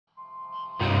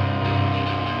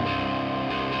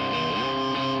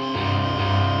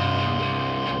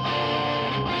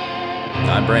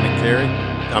I'm Brandon Carey.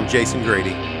 I'm Jason Grady.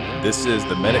 This is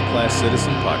the Medic Class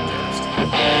Citizen Podcast.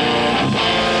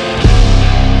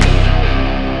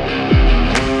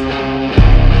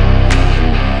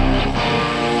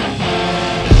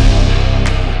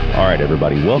 All right,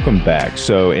 everybody, welcome back.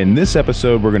 So in this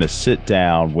episode, we're going to sit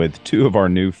down with two of our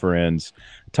new friends,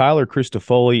 Tyler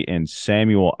Christofoli and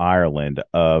Samuel Ireland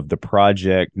of the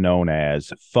project known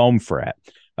as Foam Frat.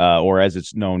 Or as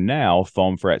it's known now,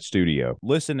 Foam Frat Studio.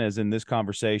 Listen, as in this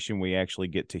conversation, we actually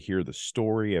get to hear the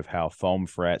story of how Foam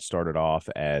Frat started off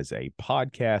as a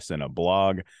podcast and a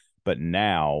blog, but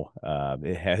now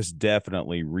it has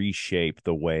definitely reshaped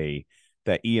the way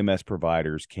that EMS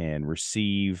providers can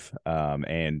receive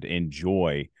and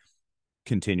enjoy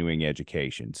continuing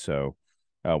education. So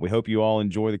we hope you all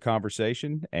enjoy the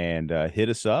conversation, and hit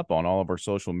us up on all of our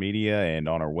social media and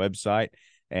on our website.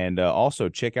 And also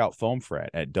check out Foam Frat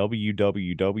at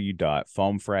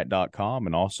www.foamfrat.com,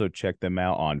 and also check them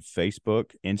out on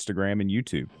Facebook, Instagram, and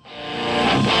YouTube.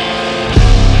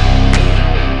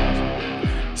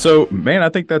 So, man, I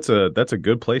think that's a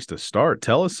good place to start.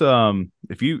 Tell us,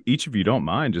 if each of you don't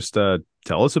mind, just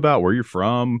tell us about where you're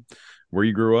from, where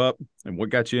you grew up, and what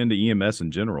got you into EMS in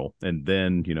general. And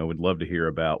then, we'd love to hear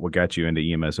about what got you into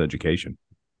EMS education.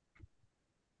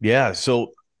 Yeah,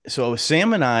 so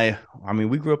Sam and I mean,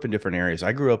 we grew up in different areas.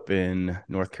 I grew up in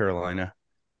North Carolina.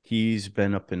 He's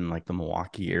been up in like the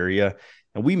Milwaukee area.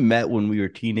 And we met when we were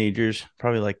teenagers,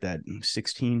 probably like that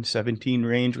 16, 17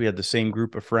 range. We had the same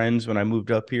group of friends when I moved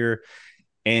up here.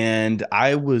 And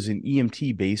I was an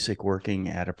EMT basic working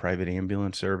at a private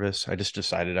ambulance service. I just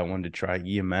decided I wanted to try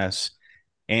EMS.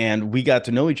 And we got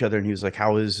to know each other. And he was like,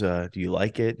 do you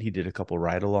like it? He did a couple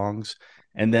ride-alongs.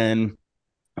 And then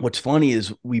what's funny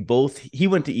is he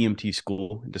went to EMT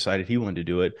school and decided he wanted to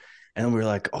do it. And we were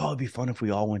like, oh, it'd be fun if we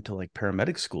all went to like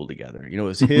paramedic school together. It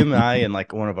was him, I, and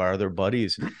like one of our other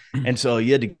buddies. And so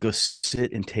you had to go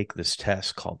sit and take this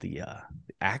test called the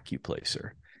Accuplacer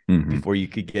before you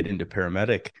could get into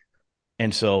paramedic.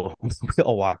 And so we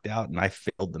all walked out and I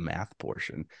failed the math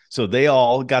portion. So they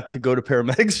all got to go to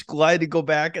paramedic school. I had to go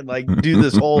back and like do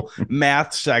this whole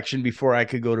math section before I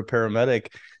could go to paramedic.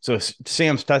 So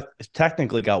Sam's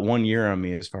technically got 1 year on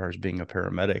me as far as being a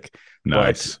paramedic.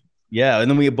 Nice. But, yeah. And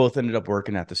then we both ended up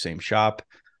working at the same shop,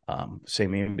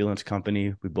 same ambulance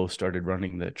company. We both started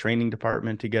running the training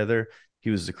department together.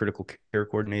 He was the critical care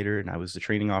coordinator and I was the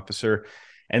training officer.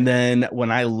 And then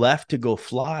when I left to go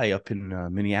fly up in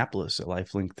Minneapolis at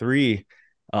LifeLink 3,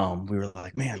 we were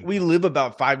like, man, we live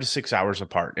about 5 to 6 hours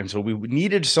apart. And so we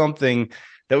needed something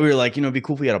that we were like, it'd be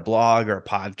cool if we had a blog or a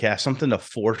podcast, something to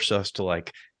force us to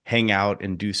like hang out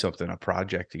and do something, a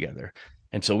project together.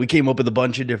 And so we came up with a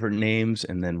bunch of different names,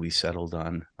 and then we settled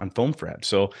on Foam Frat.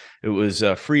 So it was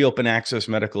free open access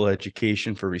medical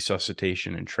education for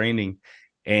resuscitation and training.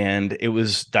 And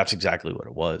that's exactly what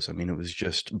it was. I mean, it was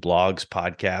just blogs,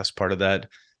 podcasts, part of that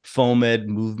foam ed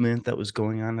movement that was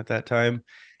going on at that time.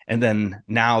 And then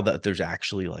now that there's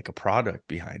actually like a product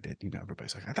behind it,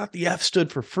 everybody's like, I thought the F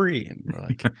stood for free. And we're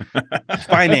like,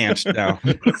 financed now.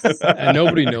 And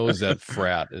nobody knows that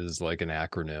frat is like an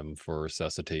acronym for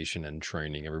resuscitation and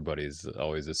training. Everybody's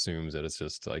always assumes that it's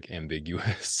just like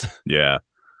ambiguous. Yeah.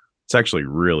 It's actually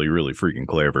really, really freaking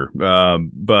clever.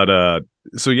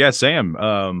 So yeah, Sam,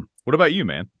 what about you,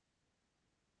 man?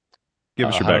 Give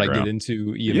us your background. How did I get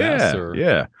into EMS?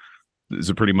 Yeah. Is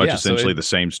it pretty much essentially the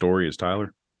same story as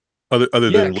Tyler? Other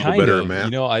than a little better,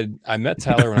 man. I met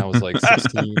Tyler when I was like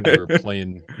 16. We were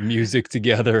playing music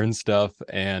together and stuff.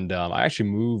 And I actually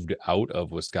moved out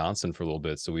of Wisconsin for a little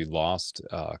bit. So we lost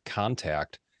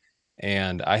contact.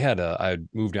 And I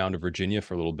moved down to Virginia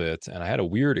for a little bit, and I had a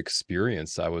weird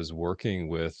experience. I was working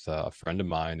with a friend of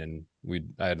mine, and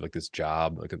I had like this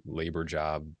job, like a labor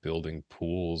job, building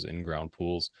pools, in-ground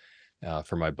pools,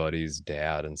 for my buddy's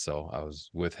dad. And so I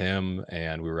was with him,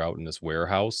 and we were out in this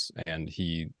warehouse, and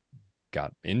he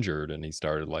got injured, and he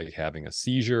started like having a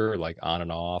seizure, like on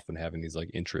and off, and having these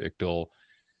like intraictal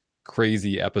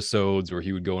crazy episodes where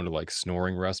he would go into like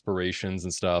snoring respirations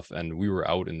and stuff. And we were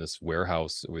out in this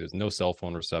warehouse with no cell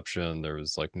phone reception. There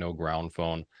was like no ground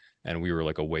phone, and we were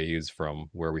like a ways from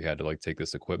where we had to like take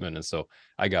this equipment. And so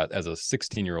as a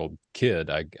 16-year-old kid,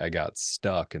 I got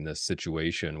stuck in this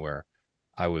situation where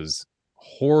I was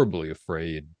horribly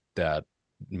afraid that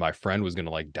my friend was going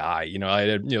to like die.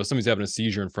 Somebody's having a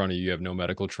seizure in front of you, you have no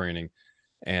medical training,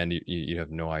 and you have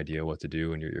no idea what to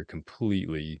do, and you're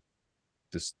completely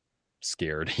just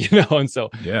scared, and so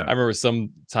I remember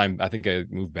sometime, I think I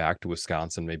moved back to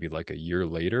Wisconsin maybe like a year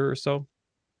later or so,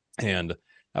 and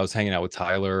I was hanging out with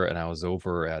Tyler, and I was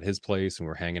over at his place, and we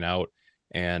were hanging out,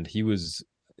 and he was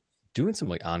doing some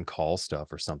like on-call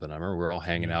stuff or something. I remember we're all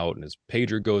hanging out and his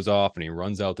pager goes off and he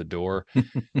runs out the door.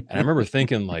 And I remember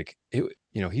thinking like,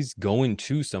 he's going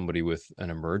to somebody with an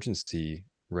emergency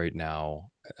right now.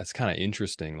 That's kind of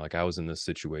interesting. Like I was in this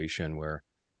situation where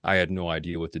I had no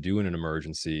idea what to do in an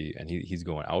emergency and he's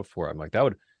going out for it. I'm like,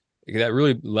 that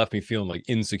really left me feeling like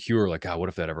insecure. Like, God, what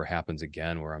if that ever happens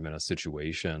again where I'm in a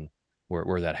situation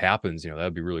where that happens?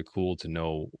 That'd be really cool to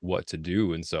know what to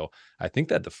do. And so I think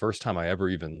that the first time I ever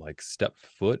even like stepped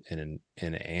foot in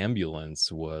an ambulance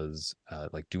was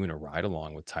like doing a ride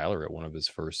along with Tyler at one of his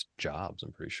first jobs,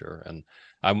 I'm pretty sure. And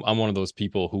I'm one of those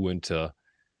people who went to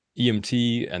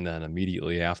EMT and then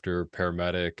immediately after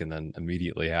paramedic and then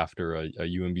immediately after a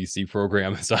UMBC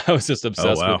program. So I was just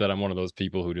obsessed with it. I'm one of those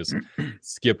people who just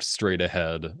skipped straight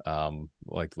ahead,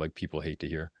 like people hate to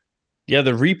hear. Yeah,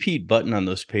 the repeat button on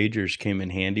those pagers came in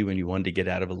handy when you wanted to get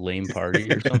out of a lame party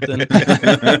or something.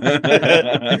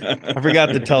 I forgot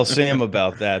to tell Sam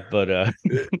about that, but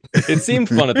it seemed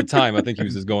fun at the time. I think he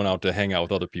was just going out to hang out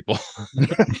with other people. All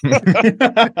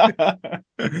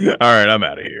right, I'm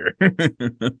out of here.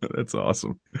 That's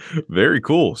awesome. Very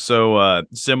cool. So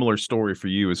similar story for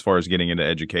you as far as getting into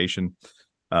education.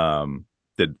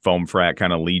 Did Foam Frat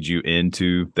kind of lead you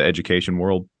into the education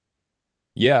world?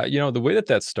 Yeah, the way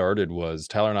that started was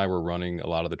Tyler and I were running a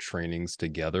lot of the trainings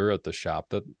together at the shop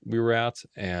that we were at,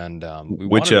 and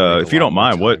which, if you don't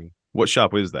mind, what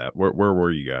shop is that? Where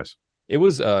were you guys? It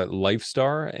was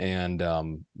LifeStar,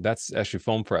 and that's actually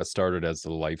Foam Frat started as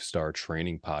the LifeStar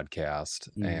training podcast,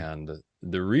 and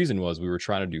the reason was we were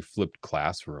trying to do flipped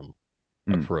classroom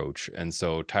approach, and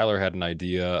so Tyler had an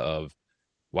idea of,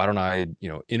 why don't I,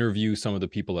 interview some of the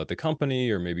people at the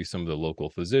company or maybe some of the local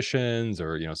physicians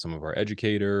or, some of our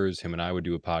educators. Him and I would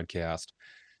do a podcast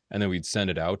and then we'd send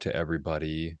it out to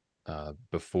everybody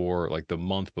before, like the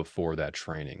month before that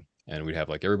training. And we'd have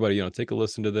like everybody, take a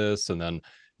listen to this. And then,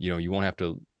 you won't have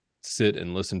to sit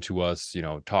and listen to us,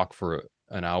 talk for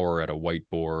an hour at a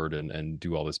whiteboard and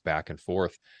do all this back and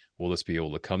forth. We'll just be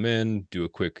able to come in, do a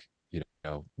quick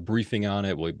briefing on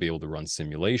it. We'll be able to run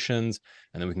simulations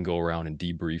and then we can go around and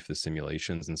debrief the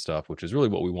simulations and stuff, which is really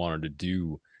what we wanted to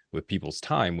do with people's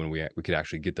time when we could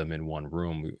actually get them in one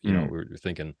room. We were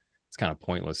thinking it's kind of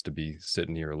pointless to be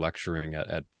sitting here lecturing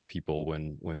at people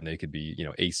when they could be,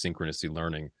 asynchronously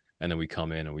learning. And then we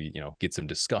come in and we, get some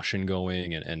discussion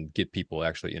going and get people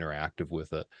actually interactive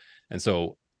with it. And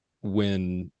so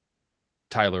when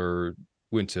Tyler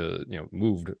went to,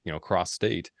 moved, across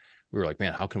state, we were like,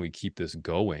 man, how can we keep this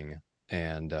going?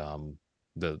 And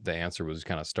the answer was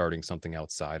kind of starting something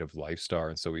outside of LifeStar.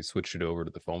 And so we switched it over to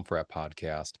the Foam Frat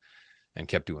podcast and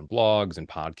kept doing blogs and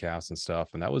podcasts and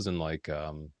stuff. And that was in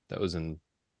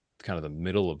kind of the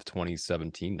middle of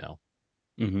 2017 now.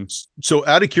 Mm-hmm. So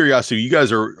out of curiosity, you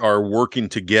guys are working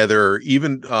together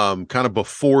even kind of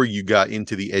before you got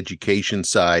into the education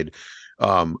side.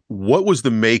 What was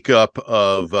the makeup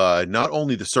of not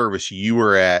only the service you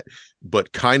were at,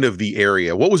 but kind of the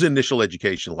area? What was initial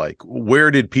education like? Where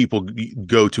did people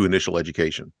go to initial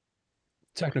education?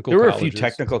 Technical. There were a few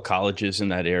technical colleges in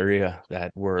that area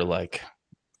that were like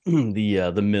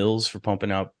the mills for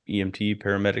pumping out EMT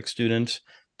paramedic students.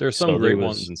 There's some great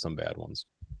ones and some bad ones.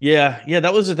 Yeah,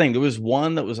 that was the thing. There was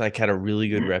one that was like had a really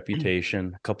good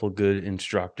reputation, a couple of good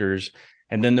instructors,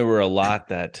 and then there were a lot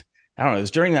that, I don't know, it was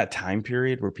during that time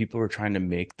period where people were trying to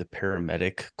make the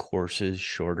paramedic courses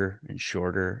shorter and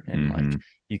shorter. And like,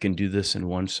 you can do this in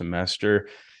one semester.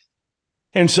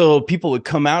 And so people would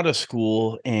come out of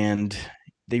school and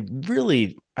they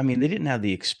really, they didn't have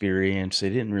the experience. They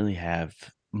didn't really have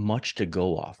much to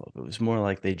go off of. It was more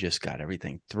like they just got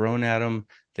everything thrown at them.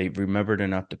 They remembered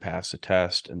enough to pass the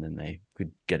test and then they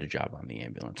could get a job on the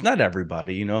ambulance. Not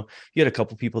everybody, you had a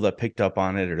couple people that picked up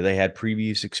on it or they had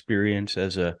previous experience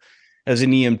as an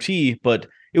EMT, but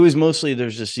it was mostly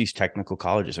there's just these technical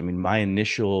colleges. My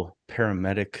initial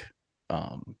paramedic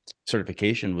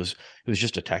certification was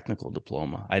just a technical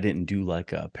diploma. I didn't do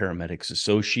like a paramedics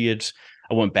associates.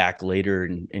 I went back later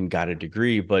and got a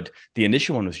degree, but the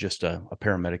initial one was just a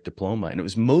paramedic diploma. And it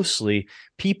was mostly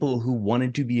people who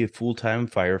wanted to be a full-time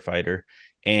firefighter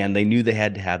and they knew they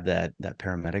had to have that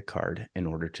paramedic card in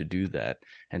order to do that.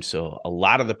 And so a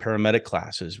lot of the paramedic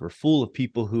classes were full of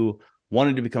people who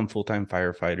wanted to become full-time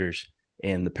firefighters,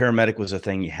 and the paramedic was a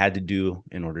thing you had to do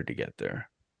in order to get there.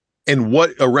 And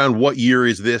around what year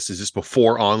is this? Is this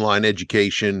before online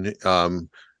education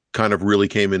kind of really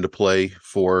came into play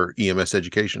for EMS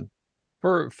education?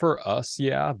 For us,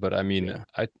 yeah. But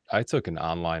I took an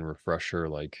online refresher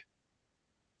like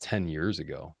 10 years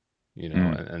ago.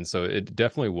 and so it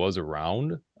definitely was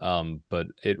around, but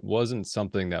it wasn't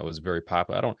something that was very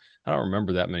popular. I don't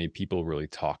remember that many people really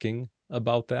talking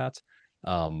about that.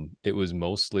 It was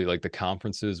mostly like the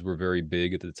conferences were very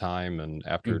big at the time, and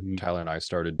after Mhm. Tyler and I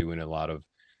started doing a lot of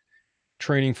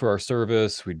training for our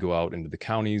service, we'd go out into the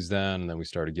counties then, and then we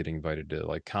started getting invited to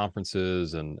like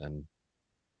conferences, and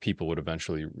people would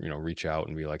eventually, reach out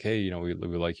and be like, hey, we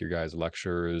like your guys'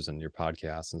 lectures and your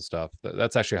podcasts and stuff.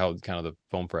 That's actually how kind of the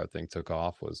Foam Frat thing took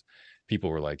off. Was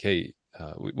people were like, hey,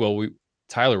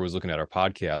 Tyler was looking at our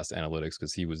podcast analytics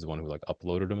because he was the one who like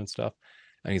uploaded them and stuff.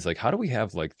 And he's like, how do we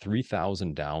have like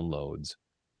 3,000 downloads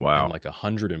and Wow. like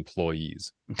 100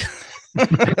 employees? So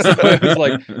it was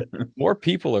like more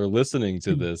people are listening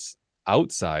to this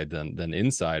outside than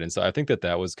inside. And so I think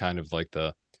that was kind of like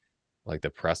the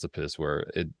precipice where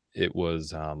it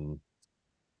was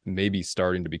maybe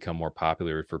starting to become more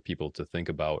popular for people to think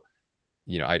about.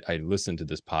 I listened to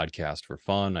this podcast for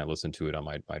fun. I listened to it on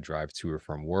my drive to or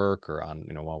from work, or on,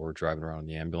 while we're driving around in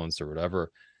the ambulance or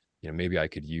whatever. Maybe I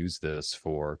could use this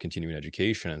for continuing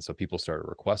education. And so people started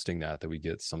requesting that we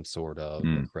get some sort of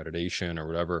accreditation or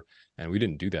whatever. And we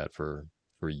didn't do that for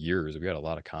years. We had a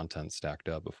lot of content stacked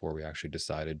up before we actually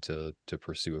decided to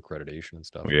pursue accreditation and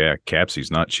stuff. Well, yeah, CAPC's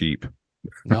not cheap.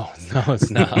 No, it's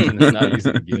not. And it's not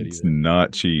easy to get It's either.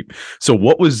 not cheap. So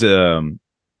what was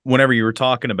whenever you were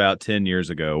talking about 10 years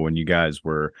ago when you guys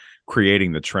were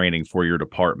creating the training for your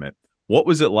department, what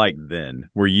was it like then?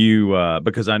 Were you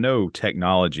because I know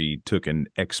technology took an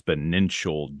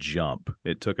exponential jump.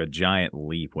 It took a giant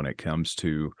leap when it comes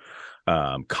to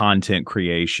content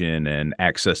creation and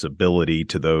accessibility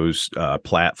to those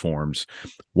platforms.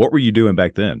 What were you doing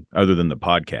back then other than the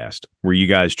podcast? Were you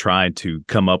guys trying to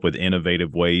come up with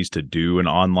innovative ways to do an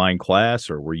online class,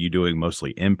 or were you doing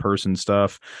mostly in-person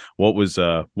stuff? What was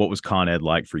Con Ed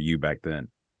like for you back then?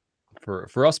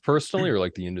 For us personally, or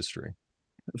like the industry?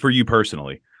 For you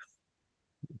personally.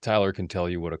 Tyler can tell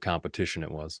you what a competition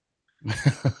it was.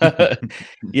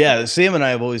 Yeah, Sam and I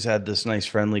have always had this nice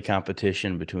friendly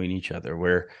competition between each other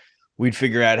where we'd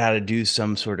figure out how to do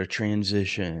some sort of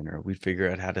transition, or we'd figure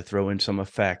out how to throw in some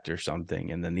effect or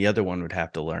something, and then the other one would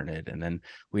have to learn it, and then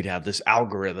we'd have this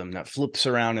algorithm that flips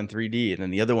around in 3D, and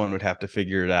then the other one would have to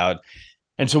figure it out.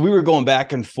 And so we were going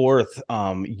back and forth,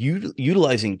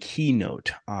 utilizing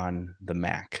Keynote on the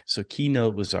Mac. So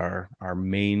Keynote was our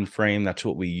main frame. That's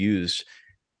what we used.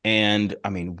 And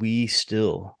I mean, we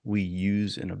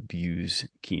use and abuse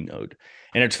Keynote.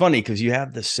 And it's funny because you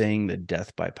have the saying, the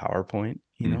death by PowerPoint,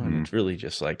 and it's really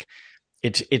just like,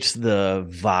 it's the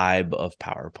vibe of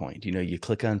PowerPoint. You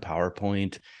click on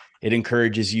PowerPoint, it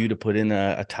encourages you to put in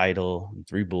a title,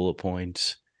 3 bullet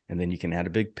points, and then you can add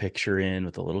a big picture in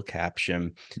with a little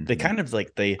caption. They kind of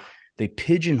like, they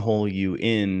pigeonhole you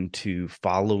into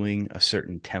following a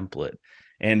certain template.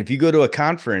 And if you go to a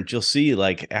conference, you'll see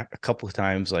like a couple of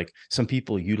times, like some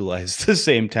people utilize the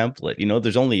same template.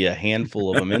 There's only a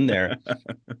handful of them in there.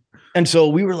 And so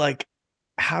we were like,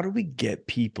 how do we get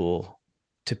people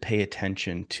to pay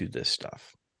attention to this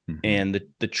stuff? And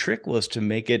the trick was to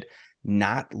make it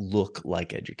not look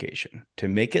like education, to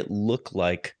make it look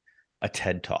like a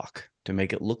TED Talk, to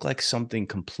make it look like something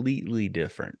completely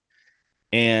different.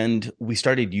 And we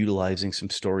started utilizing some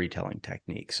storytelling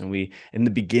techniques. And we, in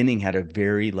the beginning, had a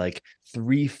very like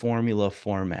 3 formula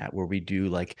format where we do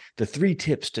like the 3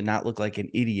 tips to not look like an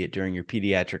idiot during your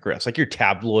pediatric rest, like your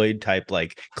tabloid type,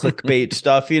 like clickbait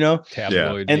stuff,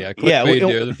 Tabloid, yeah. Clickbait,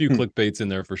 there's a few clickbaits in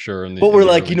there for sure. But we're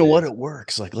like, what, it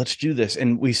works. Like, let's do this.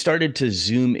 And we started to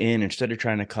zoom in instead of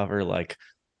trying to cover like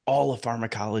all of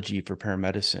pharmacology for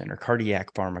paramedicine or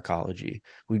cardiac pharmacology.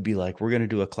 We'd be like, we're going to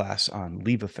do a class on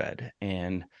Levophed,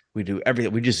 and we do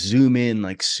everything. We just zoom in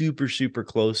like super, super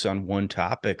close on one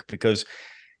topic because,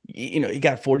 you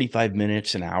got 45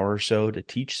 minutes, an hour or so to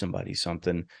teach somebody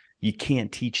something. You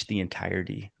can't teach the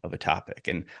entirety of a topic.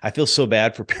 And I feel so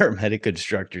bad for paramedic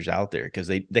instructors out there because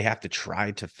they have to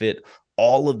try to fit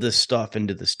all of this stuff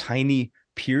into this tiny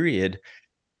period.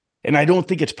 And I don't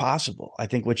think it's possible. I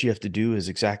think what you have to do is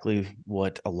exactly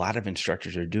what a lot of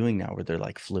instructors are doing now, where they're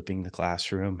like flipping the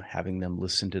classroom, having them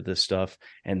listen to this stuff,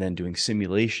 and then doing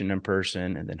simulation in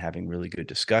person, and then having really good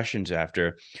discussions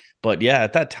after. But yeah,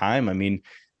 at that time, I mean,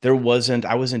 I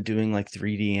wasn't doing like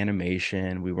 3D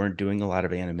animation. We weren't doing a lot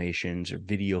of animations or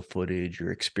video footage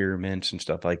or experiments and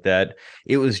stuff like that.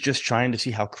 It was just trying to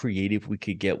see how creative we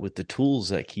could get with the tools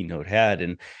that Keynote had.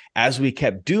 And as we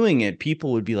kept doing it,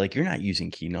 people would be like, you're not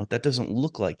using Keynote. That doesn't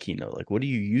look like Keynote. Like, what are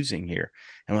you using here?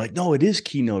 And we're like, no, it is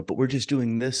Keynote, but we're just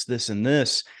doing this, this, and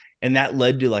this. And that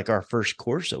led to like our first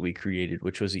course that we created,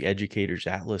 which was the Educators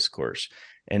Atlas course.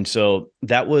 And so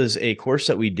that was a course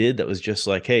that we did that was just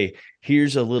like, hey,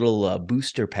 here's a little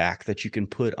booster pack that you can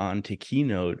put onto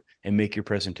Keynote and make your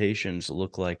presentations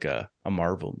look like a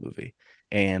Marvel movie.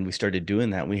 And we started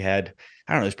doing that. We had,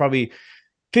 I don't know, it's probably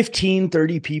 15,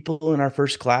 30 people in our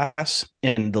first class.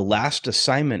 And the last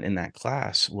assignment in that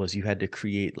class was you had to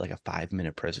create like a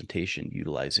 5-minute presentation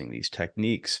utilizing these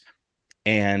techniques.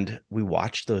 And we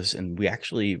watched those and we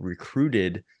actually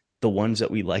recruited the ones that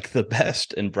we liked the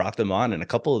best and brought them on. And a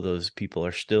couple of those people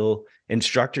are still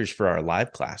instructors for our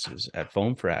live classes at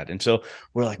FoamFrad. And so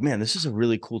we're like, man, this is a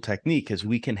really cool technique because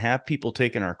we can have people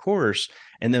taking our course.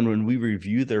 And then when we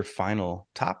review their final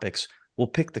topics, we'll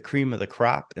pick the cream of the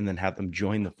crop and then have them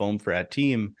join the FoamFrad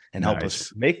team and help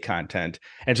us make content.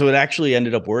 And so it actually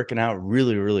ended up working out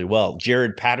really, really well.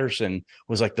 Jared Patterson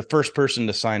was like the first person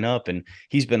to sign up, and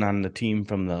he's been on the team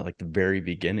from the very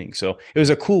beginning. So it was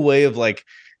a cool way of like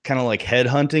kind of like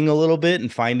headhunting a little bit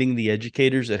and finding the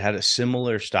educators that had a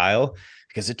similar style,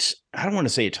 because I don't want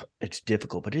to say it's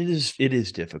difficult, but it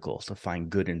is difficult to find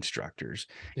good instructors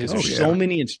because there's so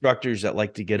many instructors that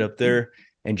like to get up there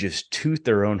and just toot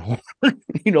their own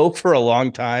horn, for a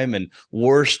long time, and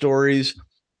war stories.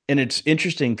 And it's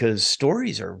interesting because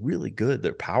stories are really good.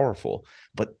 They're powerful,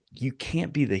 but you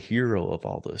can't be the hero of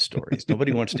all those stories.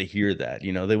 Nobody wants to hear that.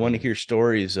 They want to hear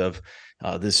stories of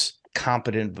this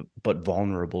competent but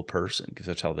vulnerable person, because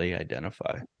that's how they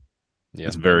identify. Yeah,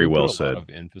 it's very well said. A lot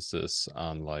of emphasis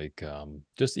on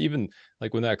just even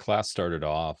like when that class started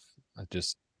off,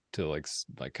 just to like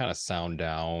kind of sound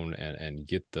down and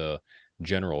get the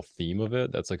general theme of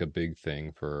it. That's like a big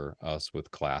thing for us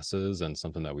with classes, and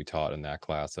something that we taught in that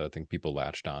class that I think people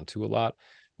latched onto a lot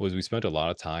was we spent a lot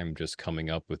of time just coming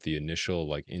up with the initial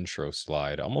like intro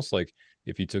slide, almost like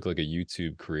if you took like a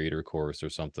YouTube creator course or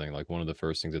something. Like one of the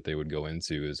first things that they would go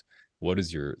into is, what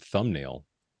does your thumbnail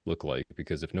look like?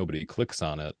 Because if nobody clicks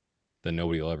on it, then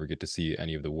nobody will ever get to see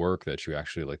any of the work that you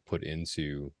actually like put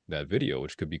into that video,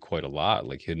 which could be quite a lot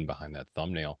like hidden behind that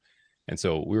thumbnail. And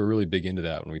so we were really big into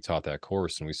that when we taught that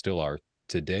course, and we still are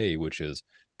today, which is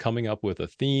coming up with a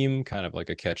theme, kind of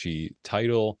like a catchy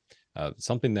title,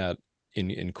 something that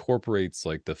incorporates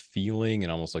like the feeling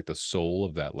and almost like the soul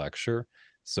of that lecture,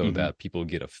 so that people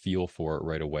get a feel for it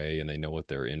right away and they know what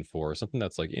they're in for. Something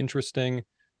that's like interesting.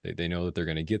 They know that they're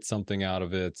going to get something out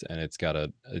of it, and it's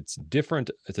a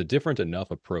different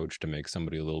enough approach to make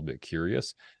somebody a little bit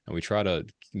curious. And we try to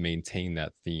maintain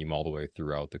that theme all the way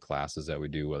throughout the classes that we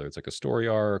do, whether it's like a story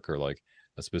arc or like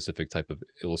a specific type of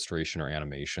illustration or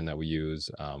animation that we use.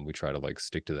 We try to like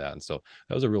stick to that. And so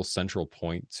that was a real central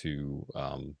point to,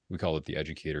 we call it the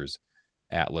Educators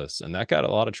Atlas, and that got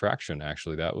a lot of traction.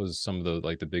 Actually, that was some of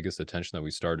the biggest attention that we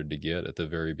started to get at the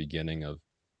very beginning of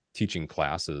teaching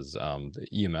classes. The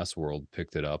EMS World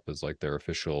picked it up as like their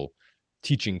official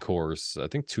teaching course, I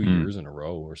think 2 years in a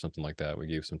row or something like that. We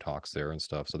gave some talks there and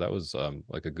stuff. So that was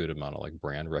like a good amount of like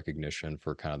brand recognition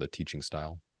for kind of the teaching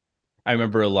style. I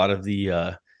remember a lot of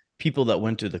the people that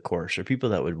went to the course, or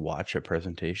people that would watch a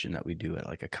presentation that we do at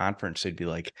like a conference, they'd be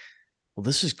like, well,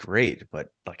 this is great, but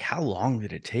like, how long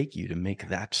did it take you to make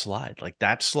that slide? Like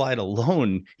that slide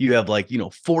alone, you have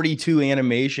 42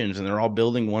 animations, and they're all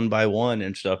building one by one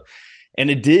and stuff. And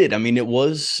it did. I mean,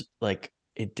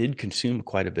 it did consume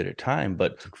quite a bit of time,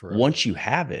 but once you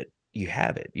have it, you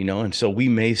have it, And so we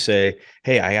may say,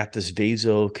 hey, I got this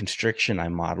vasoconstriction I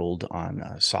modeled on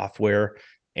software,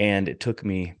 and it took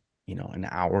me, an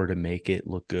hour to make it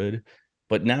look good.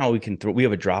 But now we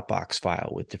have a Dropbox file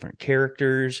with different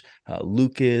characters,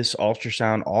 Lucas,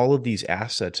 ultrasound, all of these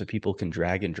assets that people can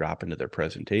drag and drop into their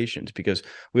presentations, because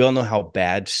we all know how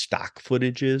bad stock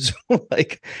footage is.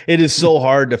 Like, it is so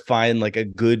hard to find like a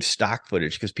good stock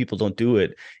footage because people don't do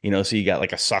it, so you got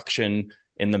like a suction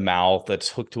in the mouth that's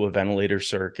hooked to a ventilator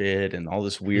circuit and all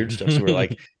this weird stuff. So we're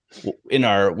like,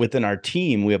 within our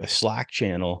team, we have a Slack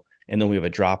channel, and then we have a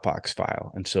Dropbox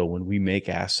file. And so when we make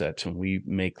assets, when we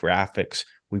make graphics,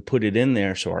 we put it in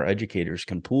there so our educators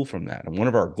can pull from that. And one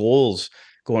of our goals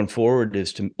going forward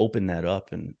is to open that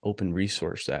up and open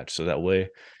resource that, so that way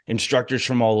instructors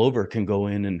from all over can go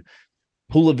in and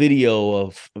pull a video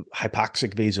of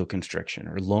hypoxic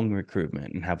vasoconstriction or lung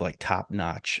recruitment and have like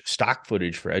top-notch stock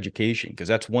footage for education, because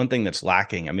that's one thing that's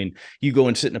lacking. I mean, you go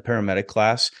and sit in a paramedic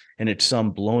class and it's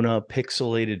some blown up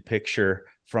pixelated picture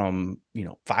from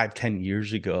 5-10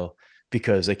 years ago,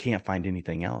 because they can't find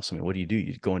anything else. I mean, what do?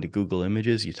 You go into Google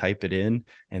Images, you type it in,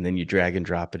 and then you drag and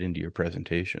drop it into your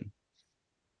presentation.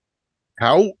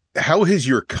 How how has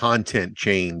your content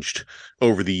changed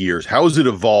over the years? How has it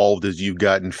evolved as you've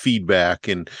gotten feedback,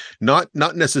 and not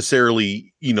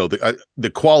necessarily,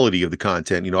 the quality of the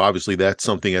content? Obviously that's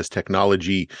something, as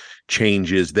technology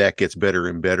changes, that gets better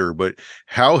and better. But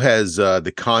how has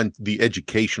the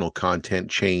educational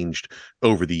content changed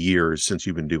over the years since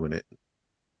you've been doing it?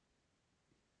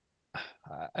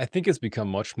 I think it's become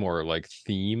much more like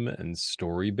theme and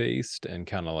story based and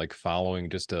kind of like following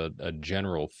just a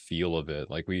general feel of it.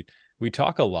 Like we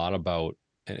talk a lot about,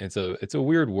 and it's a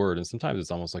weird word, and sometimes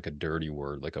it's almost like a dirty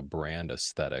word, like a brand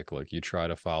aesthetic. Like you try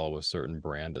to follow a certain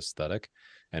brand aesthetic,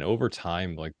 and over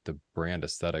time, like the brand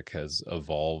aesthetic has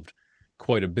evolved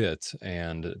quite a bit,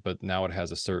 and but now it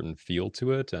has a certain feel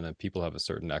to it, and people have a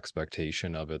certain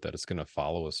expectation of it that it's going to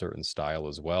follow a certain style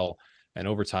as well. And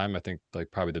over time, I think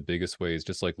like probably the biggest way is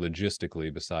just like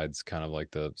logistically, besides kind of like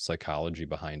the psychology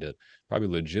behind it, probably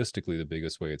logistically, the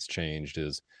biggest way it's changed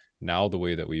is now the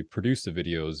way that we produce the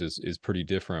videos is pretty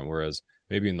different. Whereas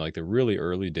maybe in like the really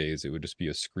early days, it would just be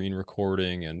a screen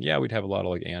recording. And yeah, we'd have a lot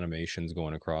of like animations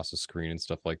going across the screen and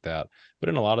stuff like that. But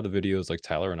in a lot of the videos, like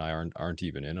Tyler and I aren't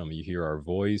even in them. You hear our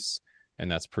voice and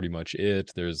that's pretty much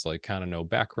it. There's like kind of no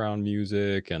background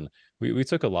music, and we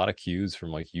took a lot of cues from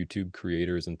like YouTube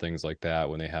creators and things like that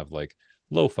when they have like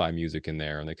lo-fi music in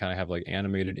there, and they kind of have like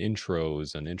animated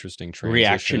intros and interesting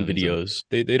Reaction transitions,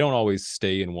 and videos. they don't always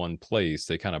stay in one place.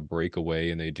 They kind of break away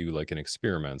and they do like an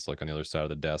experiments. Like on the other side of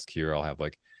the desk here, I'll have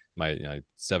like my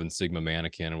Seven Sigma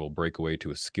mannequin, and we'll break away to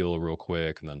a skill real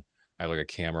quick, and then I have like a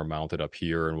camera mounted up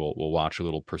here, and we'll watch a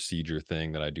little procedure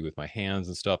thing that I do with my hands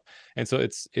and stuff. And so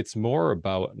it's more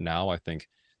about now, I think,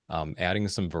 adding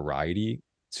some variety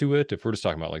to it. If we're just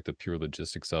talking about like the pure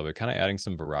logistics of it, kind of adding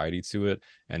some variety to it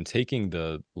and taking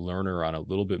the learner on a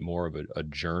little bit more of a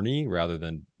journey rather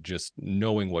than just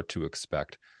knowing what to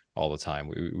expect all the time.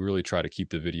 We really try to keep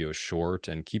the video short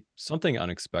and keep something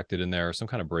unexpected in there, some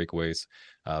kind of breakaways.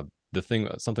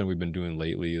 Something we've been doing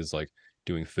lately is like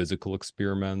doing physical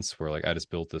experiments where like I just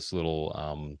built this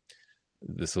little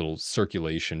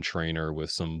circulation trainer with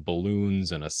some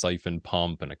balloons and a siphon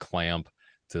pump and a clamp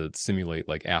to simulate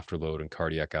like afterload and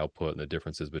cardiac output and the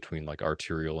differences between like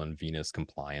arterial and venous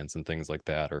compliance and things like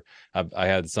that. Or I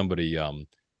had somebody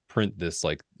print this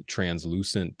like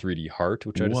translucent 3D heart,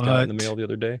 which I just got in the mail What? the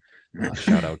other day.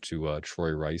 Shout out to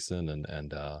Troy Ryson,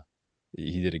 and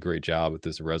he did a great job with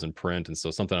this resin print. And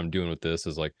so something I'm doing with this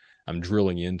is like I'm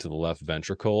drilling into the left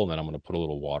ventricle, and then I'm going to put a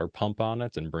little water pump on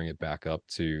it and bring it back up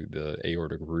to the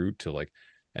aortic root to like,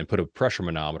 and put a pressure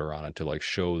manometer on it to like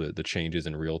show the changes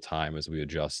in real time as we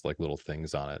adjust like little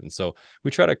things on it. And so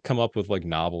we try to come up with like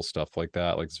novel stuff like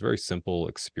that, like it's very simple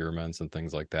experiments and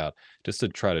things like that, just to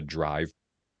try to drive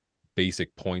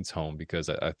basic points home, because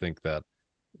I think that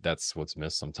that's what's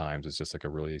missed sometimes, is just like a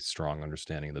really strong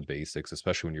understanding of the basics,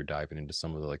 especially when you're diving into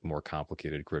some of the like more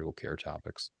complicated critical care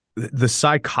topics. The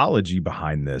psychology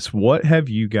behind this, what have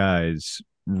you guys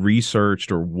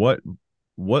researched, or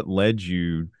what led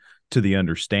you to the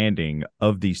understanding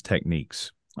of these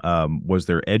techniques? Was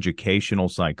there educational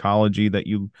psychology that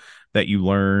you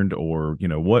learned, or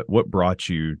what brought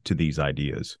you to these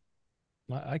ideas?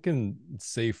 I can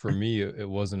say for me, it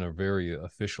wasn't a very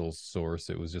official source.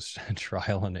 It was just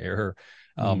trial and error.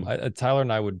 Mm. Tyler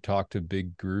and I would talk to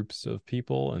big groups of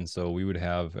people. And so we would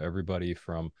have everybody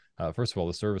from, first of all,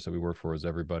 the service that we worked for was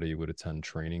everybody would attend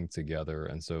training together.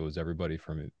 And so it was everybody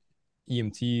from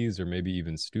EMTs or maybe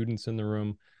even students in the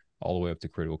room, all the way up to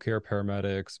critical care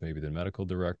paramedics, maybe the medical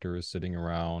directors sitting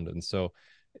around. And so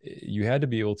you had to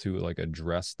be able to like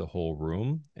address the whole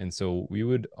room. And so we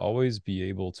would always be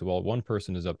able to, while one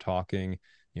person is up talking,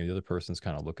 the other person's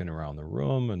kind of looking around the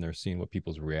room and they're seeing what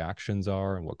people's reactions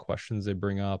are and what questions they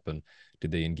bring up, and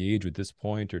did they engage with this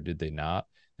point or did they not.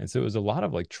 And so it was a lot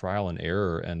of like trial and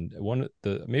error. And one of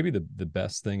the maybe the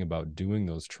best thing about doing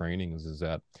those trainings is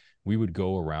that we would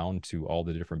go around to all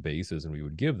the different bases and we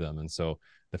would give them. And so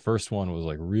the first one was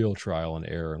like real trial and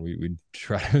error, and we'd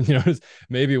try to,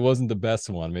 maybe it wasn't the best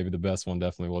one. Maybe the best one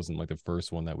definitely wasn't like the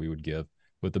first one that we would give,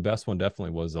 but the best one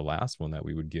definitely was the last one that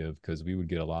we would give, because we would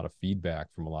get a lot of feedback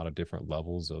from a lot of different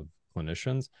levels of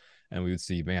clinicians. And we would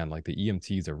see, man, like the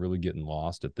EMTs are really getting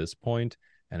lost at this point.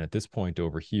 And at this point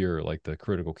over here, like the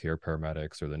critical care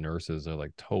paramedics or the nurses are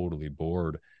like totally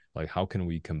bored. Like, how can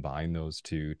we combine those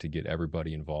two to get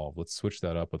everybody involved? Let's switch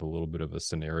that up with a little bit of a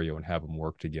scenario and have them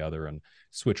work together and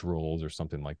switch roles or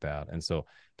something like that. And so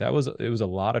it was a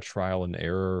lot of trial and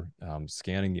error,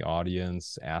 scanning the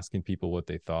audience, asking people what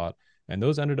they thought. And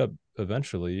those ended up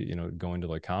eventually, going to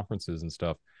like conferences and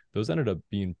stuff. Those ended up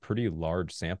being pretty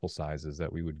large sample sizes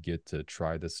that we would get to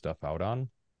try this stuff out on.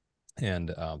 And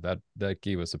that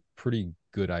gave us a pretty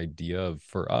good idea of,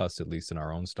 for us, at least in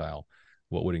our own style,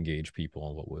 what would engage people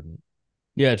and what wouldn't.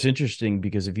 Yeah, it's interesting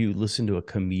because if you listen to a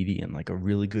comedian, like a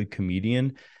really good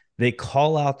comedian, they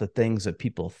call out the things that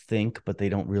people think, but they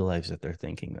don't realize that they're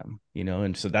thinking them, you know?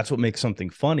 And so that's what makes something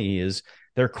funny is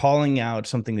they're calling out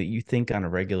something that you think on a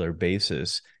regular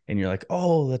basis. And you're like,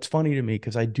 oh, that's funny to me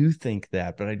because I do think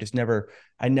that, but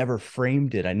I never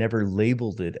framed it. I never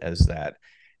labeled it as that.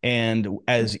 And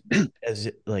as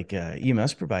like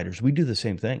EMS providers, we do the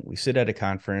same thing. We sit at a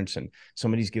conference and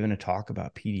somebody's giving a talk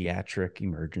about pediatric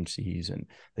emergencies, and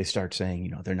they start saying, you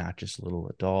know, they're not just little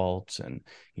adults, and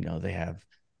you know, they have,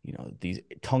 you know, these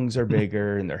tongues are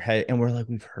bigger and their head, and we're like,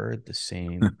 we've heard the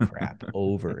same crap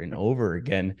over and over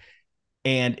again.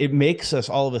 And it makes us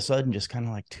all of a sudden just kind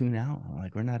of like tune out.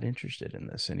 Like, we're not interested in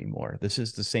this anymore. This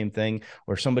is the same thing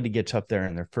where somebody gets up there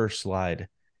and their first slide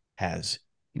has,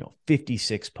 you know,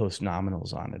 56 post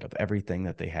nominals on it of everything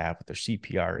that they have with their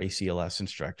CPR, ACLS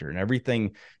instructor, and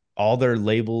everything, all their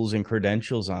labels and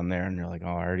credentials on there. And they're like, oh,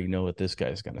 I already know what this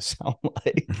guy's going to sound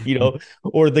like, you know.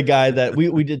 Or the guy that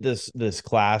we did this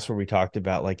class where we talked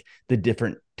about like the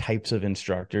different types of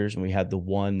instructors, and we had the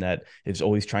one that is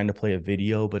always trying to play a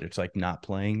video, but it's like not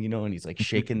playing, you know, and he's like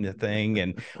shaking the thing.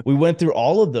 And we went through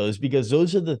all of those because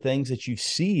those are the things that you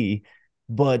see,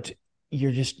 but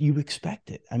you expect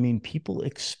it. I mean, people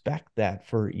expect that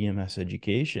for EMS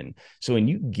education. So when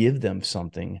you give them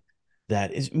something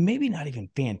that is maybe not even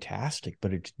fantastic,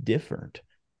 but it's different,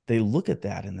 they look at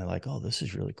that and they're like, oh, this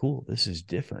is really cool. This is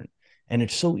different. And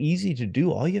it's so easy to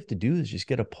do. All you have to do is just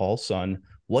get a pulse on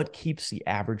what keeps the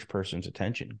average person's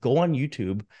attention. Go on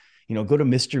YouTube, you know, go to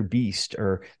Mr. Beast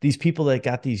or these people that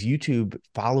got these YouTube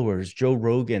followers, Joe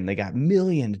Rogan, they got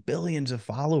millions, billions of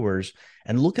followers,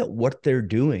 and look at what they're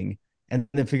doing. And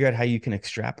then figure out how you can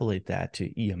extrapolate that to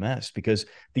EMS, because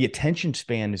the attention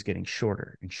span is getting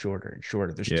shorter and shorter and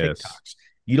shorter. There's TikToks.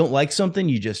 You don't like something,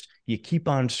 you keep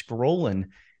on scrolling.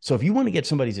 So if you want to get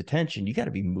somebody's attention, you got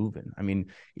to be moving. I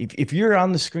mean, if you're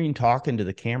on the screen talking to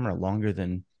the camera longer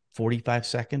than 45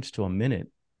 seconds to a minute,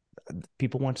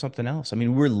 people want something else. I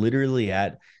mean, we're literally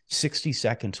at 60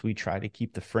 seconds. We try to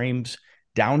keep the frames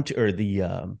down to, or the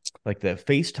like the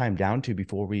FaceTime down to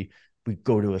before we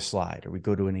go to a slide or we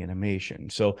go to an animation.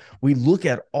 So we look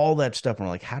at all that stuff and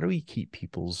we're like, how do we keep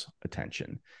people's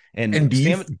attention? And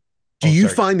do you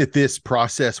find that this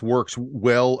process works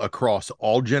well across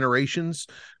all generations,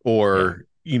 or,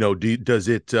 you know, do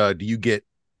you get,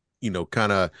 you know,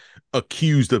 kind of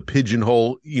accused of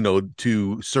pigeonhole, you know,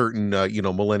 to certain, you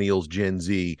know, millennials, Gen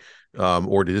Z,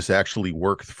 or does this actually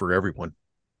work for everyone?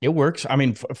 It works. I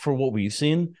mean, for what we've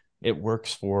seen, it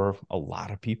works for a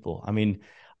lot of people. I mean,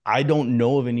 I don't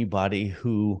know of anybody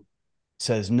who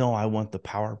says, no, I want the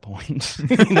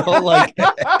PowerPoint. You know, like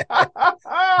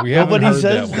nobody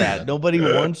says that. Nobody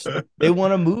wants, they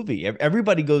want a movie.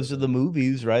 Everybody goes to the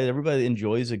movies, right? Everybody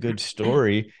enjoys a good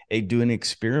story, doing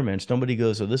experiments. Nobody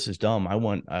goes, oh, this is dumb. I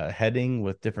want a heading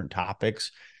with different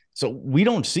topics. So we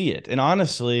don't see it. And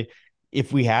honestly,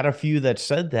 if we had a few that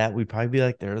said that, we'd probably be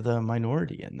like, they're the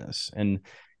minority in this. And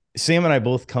Sam and I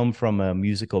both come from a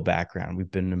musical background. We've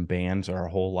been in bands our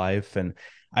whole life. And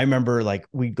I remember like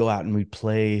we'd go out and we'd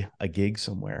play a gig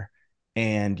somewhere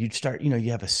and you'd start, you know,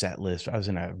 you have a set list. I was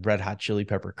in a Red Hot Chili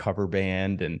Pepper cover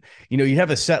band and, you know, you have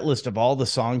a set list of all the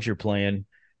songs you're playing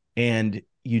and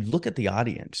you'd look at the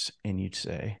audience and you'd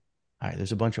say, all right,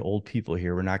 there's a bunch of old people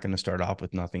here. We're not going to start off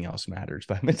with Nothing Else Matters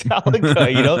by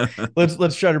Metallica. You know,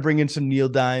 let's try to bring in some Neil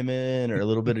Diamond or a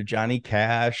little bit of Johnny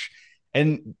Cash.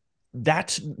 And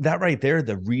that right there,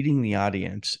 the reading the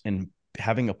audience and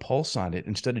having a pulse on it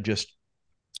instead of just,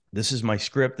 this is my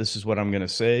script, this is what I'm going to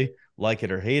say, like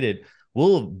it or hate it.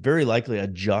 We'll very likely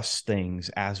adjust things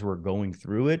as we're going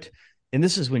through it. And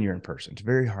this is when you're in person. It's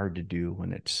very hard to do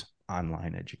when it's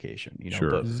online education, you know.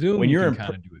 Sure. But Zoom, when you're you can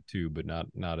kind of do it too, but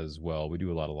not as well. We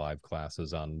do a lot of live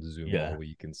classes on Zoom all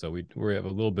week, and so we have a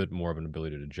little bit more of an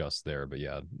ability to adjust there. But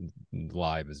yeah,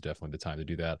 live is definitely the time to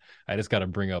do that. I just got to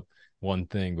bring up one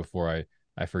thing before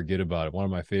I forget about it. One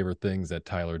of my favorite things that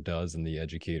Tyler does in the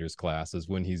educators class is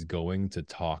when he's going to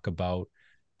talk about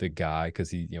the guy, because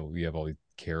he, you know, we have all these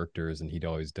characters and he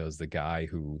always does the guy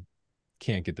who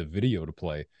can't get the video to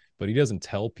play, but he doesn't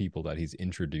tell people that he's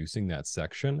introducing that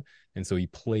section. And so he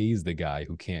plays the guy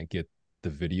who can't get the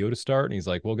video to start. And he's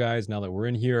like, well, guys, now that we're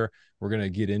in here, we're going to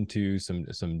get into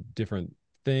some different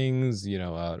things. You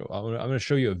know, I'm going to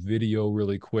show you a video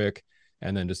really quick.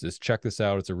 And then just check this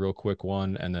out. It's a real quick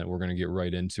one. And then we're going to get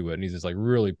right into it. And he's just like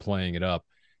really playing it up.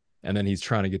 And then he's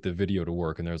trying to get the video to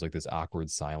work, and there's like this awkward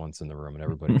silence in the room, and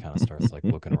everybody kind of starts like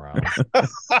looking around.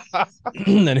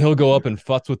 And he'll go up and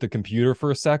futz with the computer for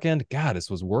a second. God,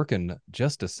 this was working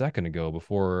just a second ago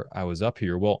before I was up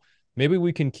here. Well, maybe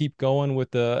we can keep going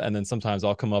with and then sometimes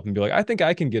I'll come up and be like, I think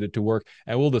I can get it to work,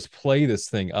 and we'll just play this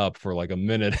thing up for like a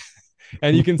minute.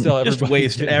 And you can tell everybody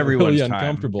waste everyone's really time.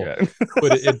 uncomfortable. Yeah.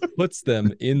 But it puts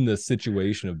them in the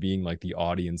situation of being like the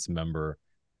audience member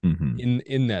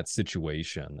in that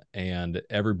situation, and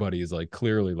everybody is like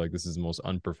clearly like, this is the most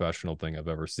unprofessional thing I've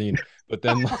ever seen. But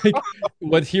then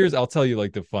like I'll tell you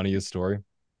like the funniest story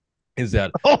is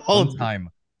that one time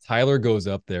Tyler goes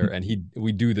up there and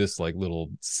we do this like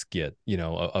little skit, you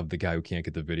know, of the guy who can't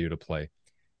get the video to play.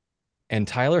 And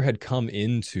Tyler had come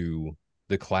into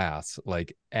the class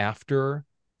like after,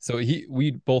 so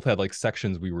we both had like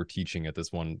sections we were teaching at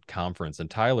this one conference, and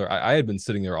Tyler, I had been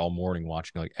sitting there all morning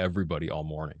watching like everybody all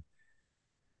morning.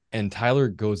 And Tyler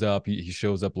goes up, he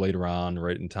shows up later on,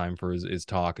 right in time for his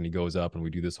talk, and he goes up and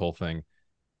we do this whole thing.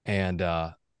 And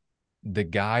the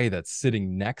guy that's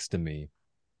sitting next to me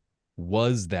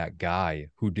was that guy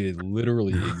who did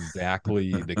literally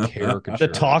exactly the caricature,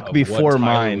 the talk before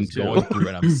mine going through,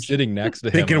 and I'm sitting next to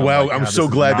him thinking, wow, like, I'm so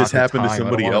glad this happened to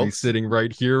somebody else. Sitting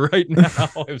right here right now.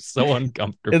 I'm so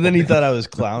uncomfortable. And then he thought I was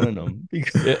clowning him.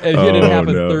 It had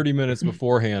happened 30 minutes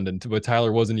beforehand, but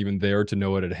Tyler wasn't even there to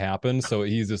know what had happened. So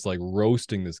he's just like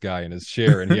roasting this guy in his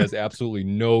chair, and he has absolutely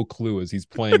no clue as he's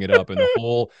playing it up. And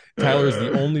Tyler is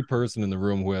the only person in the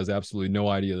room who has absolutely no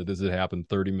idea that this had happened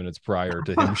 30 minutes prior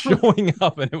to him showing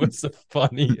up, and it was the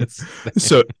funniest thing.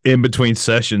 So in between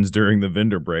sessions during the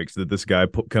vendor breaks, did this guy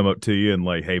come up to you and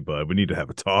like, hey bud, we need to have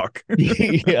a talk?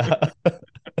 Yeah.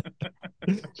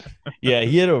 Yeah,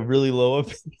 he had a really low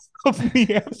opinion of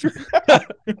me after that.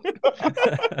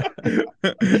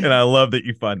 And I love that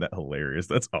you find that hilarious.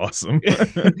 That's awesome.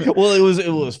 Well, it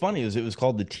was funny. It was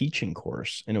called the teaching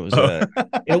course, and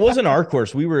it wasn't our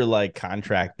course. We were like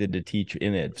contracted to teach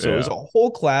in it, so it was a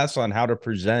whole class on how to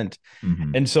present.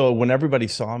 And so when everybody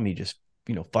saw me just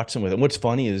futzing with it, what's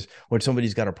funny is when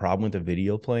somebody's got a problem with a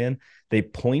video playing, they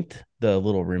point the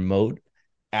little remote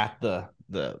at the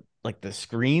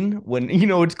screen when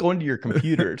it's going to your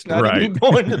computer. It's not even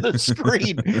going to the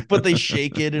screen, but they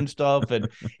shake it and stuff. And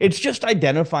it's just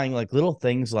identifying like little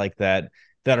things like that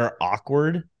are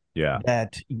awkward. Yeah.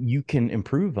 That you can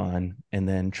improve on, and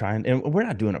then and we're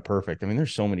not doing it perfect. I mean,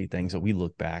 there's so many things that we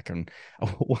look back and I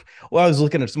was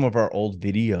looking at some of our old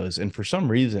videos, and for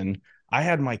some reason I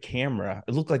had my camera,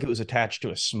 it looked like it was attached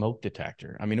to a smoke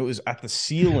detector. I mean, it was at the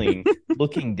ceiling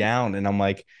looking down, and I'm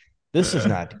like, this is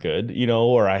not good,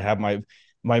 or I have my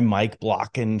mic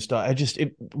blocking stuff.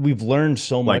 We've learned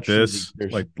so much.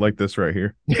 Like this right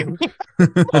here.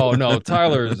 Oh no,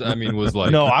 Tyler's, was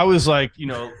like, no, I was like,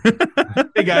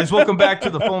 hey guys, welcome back to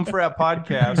the Foam Frat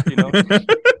podcast,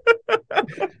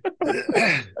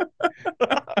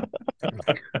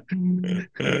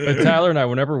 But Tyler and I,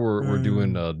 whenever we're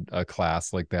doing a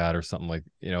class like that or something like,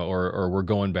 or we're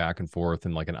going back and forth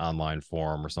in like an online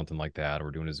forum or something like that, or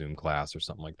we're doing a Zoom class or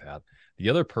something like that, the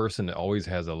other person always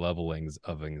has a level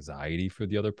of anxiety for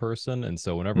the other person. And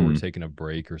so whenever we're taking a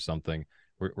break or something,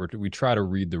 we try to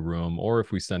read the room, or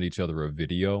if we send each other a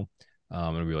video,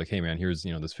 and we'll be like, hey man, here's,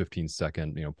 this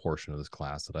 15-second, portion of this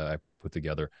class that I put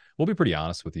together. We'll be pretty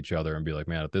honest with each other and be like,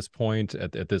 man, at this point,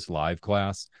 at this live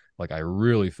class, like I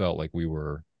really felt like we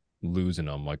were losing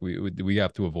them. Like we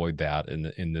have to avoid that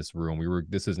in this room.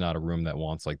 This is not a room that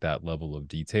wants like that level of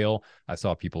detail. I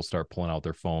saw people start pulling out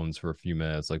their phones for a few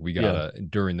minutes. Like we gotta,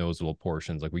 during those little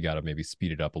portions, like we gotta maybe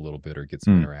speed it up a little bit or get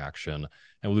some interaction.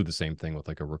 And we'll do the same thing with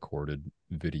like a recorded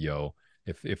video.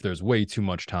 If there's way too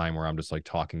much time where I'm just like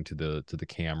talking to the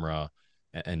camera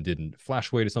and didn't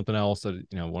flash away to something else,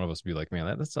 one of us would be like,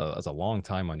 man, that's a long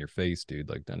time on your face, dude.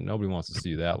 Like nobody wants to see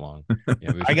you that long.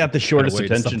 I got the shortest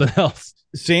attention. Something else.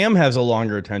 Sam has a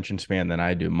longer attention span than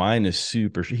I do. Mine is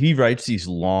super. He writes these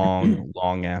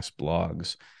long ass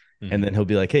blogs, and then he'll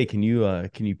be like, hey, can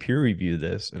you peer review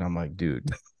this? And I'm like, dude,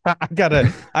 I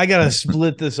gotta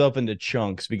split this up into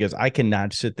chunks because I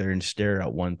cannot sit there and stare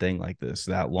at one thing like this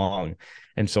that long.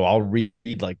 And so I'll read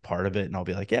like part of it and I'll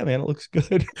be like, yeah, man, it looks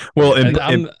good. Well,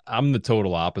 I'm the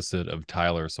total opposite of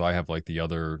Tyler. So I have like the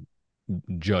other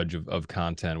judge of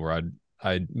content where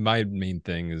my main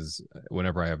thing is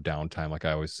whenever I have downtime, like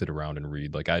I always sit around and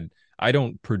read. Like I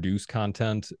don't produce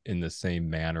content in the same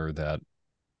manner that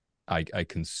I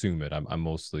consume it. I'm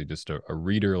mostly just a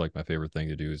reader. Like my favorite thing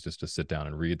to do is just to sit down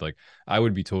and read. Like I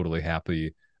would be totally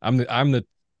happy. I'm the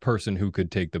person who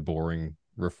could take the boring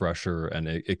refresher and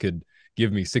it could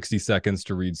give me 60 seconds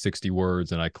to read 60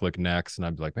 words, and I click next, and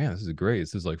I'd be like, man, this is great.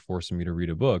 This is like forcing me to read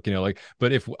a book, like.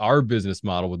 But if our business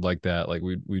model would like that, like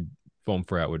we'd Foam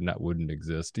Frat wouldn't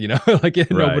exist, like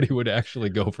nobody would actually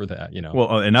go for that,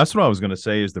 Well, and that's what I was going to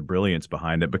say is the brilliance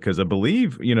behind it, because I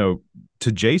believe,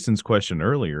 to Jason's question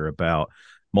earlier about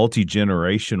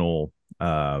multi-generational,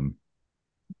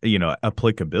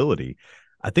 applicability,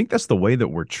 I think that's the way that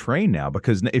we're trained now,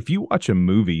 because if you watch a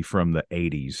movie from the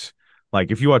 80s,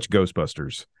 like if you watch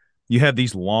Ghostbusters, you have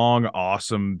these long,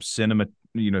 awesome the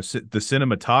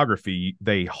cinematography,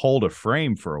 they hold a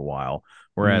frame for a while,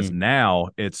 whereas now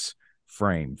it's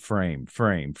frame.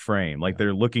 Like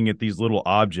they're looking at these little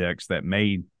objects that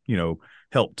may,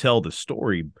 help tell the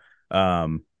story.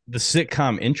 The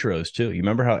sitcom intros too. You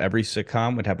remember how every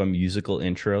sitcom would have a musical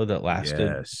intro that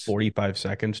lasted 45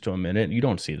 seconds to a minute? You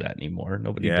don't see that anymore.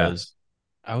 Nobody does.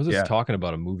 I was just talking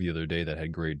about a movie the other day that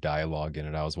had great dialogue in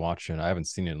it. I haven't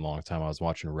seen it in a long time. I was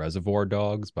watching Reservoir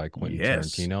Dogs by Quentin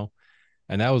Tarantino.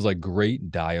 And that was like great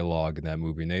dialogue in that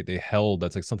movie. And they held,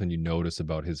 that's like something you notice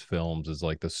about his films, is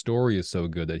like the story is so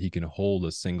good that he can hold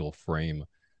a single frame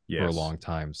for a long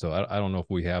time. So I don't know if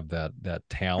we have that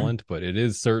talent, but it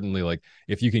is certainly like,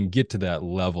 if you can get to that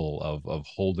level of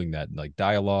holding that like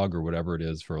dialogue or whatever it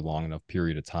is for a long enough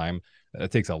period of time,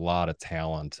 that takes a lot of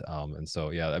talent. And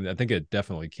so, I mean, I think it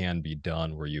definitely can be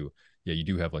done where you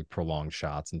do have like prolonged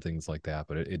shots and things like that,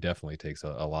 but it definitely takes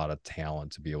a lot of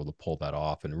talent to be able to pull that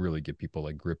off and really get people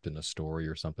like gripped in a story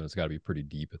or something. It's got to be pretty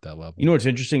deep at that level. What's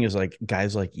interesting is like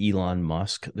guys like Elon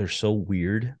Musk, they're so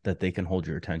weird that they can hold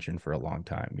your attention for a long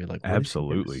time. You're like,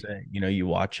 absolutely. You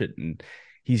watch it and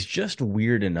he's just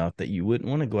weird enough that you wouldn't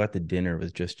want to go out to dinner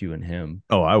with just you and him.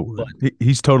 Oh, I would.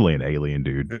 He's totally an alien,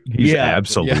 dude. He's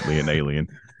absolutely an alien.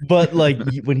 But like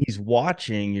when he's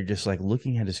watching, you're just like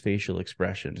looking at his facial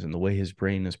expressions and the way his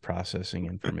brain is processing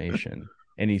information.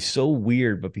 And he's so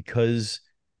weird, but because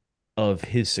of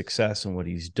his success and what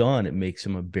he's done, it makes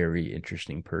him a very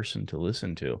interesting person to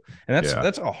listen to. And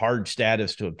that's a hard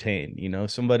status to obtain.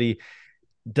 Somebody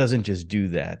doesn't just do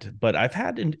that. But I've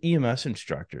had EMS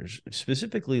instructors,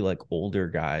 specifically like older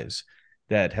guys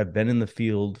that have been in the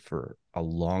field for a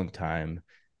long time,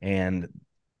 and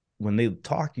when they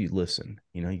talk, you listen,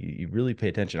 you really pay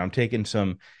attention. I'm taking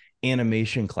some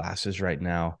animation classes right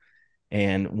now.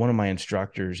 And one of my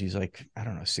instructors, he's like, I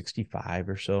don't know, 65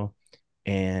 or so.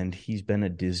 And he's been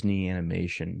at Disney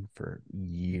Animation for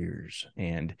years.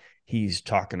 And he's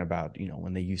talking about,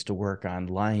 when they used to work on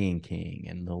Lion King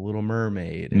and The Little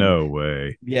Mermaid. No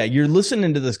way. Yeah. You're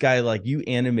listening to this guy like you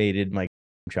animated my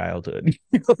childhood.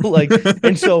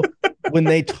 And so when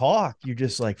they talk, you're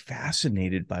just like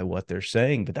fascinated by what they're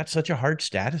saying. But that's such a hard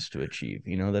status to achieve.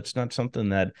 That's not something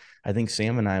that I think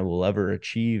Sam and I will ever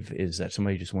achieve, is that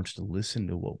somebody just wants to listen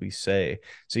to what we say.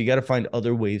 So you got to find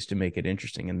other ways to make it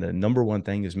interesting. And the number one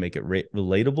thing is make it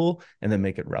relatable and then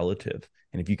make it relative.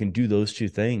 And if you can do those two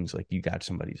things, like you got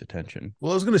somebody's attention.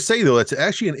 Well, I was going to say, though, that's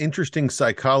actually an interesting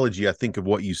psychology, I think, of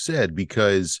what you said,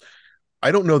 because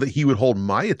I don't know that he would hold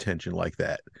my attention like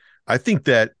that. I think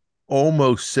that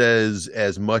almost says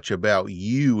as much about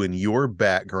you and your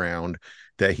background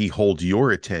that he holds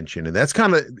your attention. And that's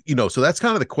kind of, so that's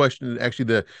kind of the question. Actually,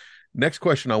 the next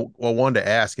question I wanted to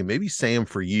ask, and maybe Sam,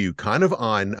 for you, kind of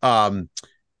on,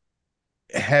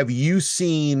 have you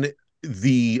seen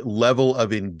the level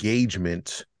of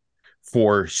engagement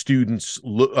for students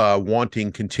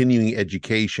wanting continuing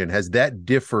education? Has that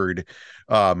differed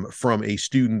from a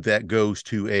student that goes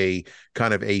to a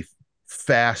kind of a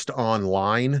fast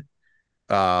online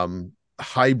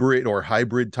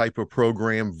hybrid type of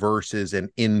program versus an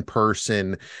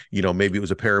in-person, maybe it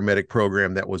was a paramedic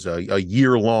program that was a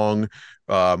year long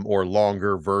or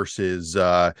longer versus,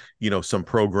 some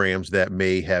programs that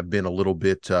may have been a little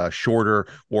bit shorter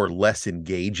or less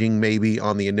engaging maybe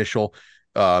on the initial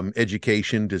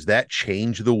education? Does that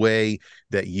change the way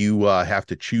that you have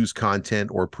to choose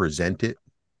content or present it?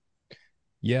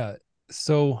 Yeah.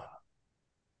 So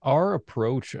our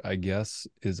approach, I guess,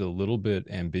 is a little bit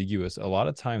ambiguous. A lot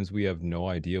of times we have no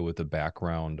idea what the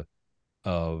background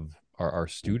of our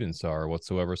students are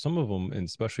whatsoever. Some of them, and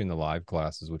especially in the live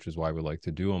classes, which is why we like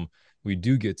to do them, we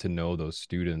do get to know those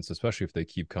students, especially if they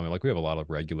keep coming. Like we have a lot of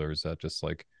regulars that just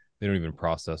like, they don't even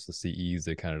process the CEs.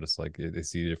 They kind of just like, they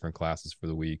see different classes for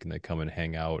the week and they come and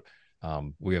hang out.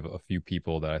 We have a few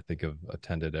people that I think have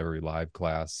attended every live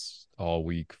class all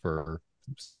week for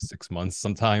 6 months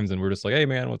sometimes, and we're just like, hey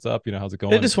man, what's up, how's it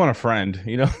going? They just want a friend,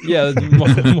 Yeah,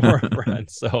 more a friend.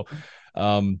 So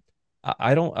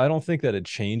I don't think that it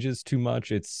changes too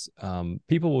much. It's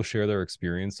people will share their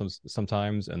experience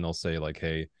sometimes, and they'll say like,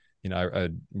 hey, I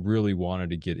really wanted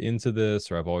to get into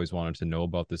this, or I've always wanted to know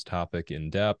about this topic in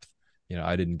depth.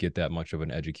 I didn't get that much of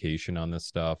an education on this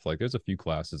stuff. Like there's a few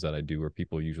classes that I do where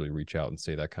people usually reach out and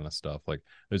say that kind of stuff. Like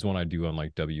there's one I do on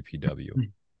like WPW,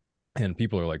 and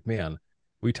people are like, man,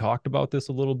 we talked about this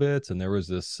a little bit, and there was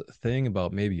this thing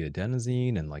about maybe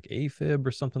adenosine and like AFib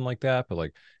or something like that, but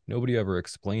like nobody ever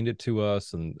explained it to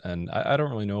us. And I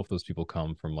don't really know if those people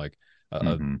come from like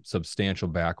a substantial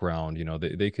background.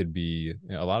 They could be,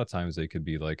 a lot of times they could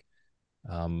be like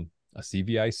a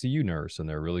CVICU nurse, and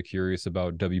they're really curious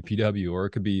about WPW, or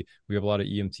it could be, we have a lot of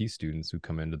EMT students who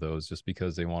come into those just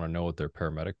because they want to know what their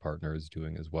paramedic partner is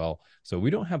doing as well. So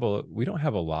we don't have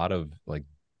a lot of like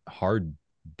hard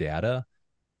data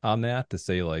on that to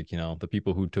say like, the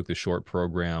people who took the short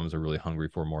programs are really hungry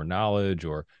for more knowledge,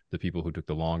 or the people who took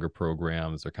the longer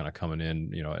programs are kind of coming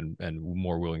in, and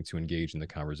more willing to engage in the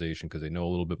conversation because they know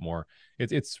a little bit more.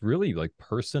 It's really like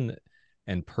person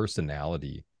and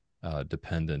personality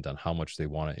dependent on how much they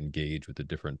want to engage with the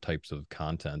different types of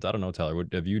content. I don't know, Tyler,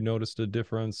 have you noticed a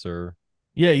difference? Or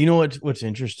Yeah, what's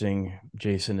interesting,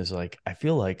 Jason, is like I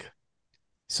feel like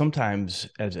sometimes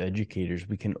as educators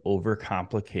we can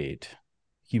overcomplicate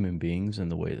human beings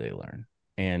and the way they learn.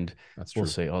 And we'll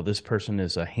say, oh, this person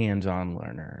is a hands-on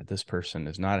learner. This person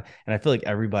is not. And I feel like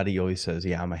everybody always says,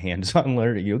 yeah, I'm a hands-on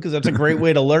learner, because that's a great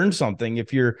way to learn something.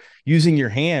 If you're using your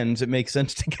hands, it makes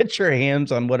sense to get your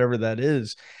hands on whatever that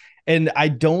is. And I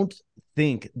don't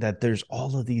think that there's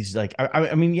all of these, like,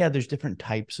 I mean, yeah, there's different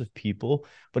types of people,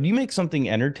 but you make something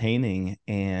entertaining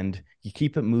and you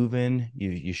keep it moving.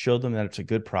 You show them that it's a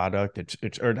good product.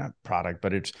 It's or not product,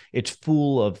 but it's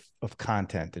full of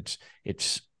content.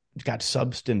 It's got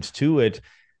substance to it.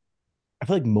 I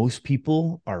feel like most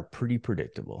people are pretty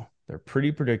predictable. They're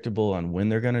pretty predictable on when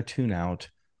they're going to tune out,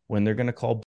 when they're going to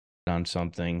call on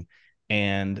something.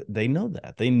 And they know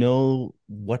that. They know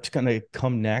what's going to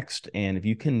come next. And if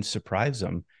you can surprise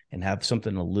them and have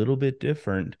something a little bit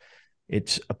different,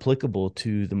 it's applicable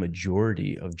to the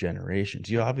majority of generations.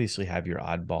 You obviously have your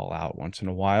oddball out once in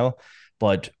a while,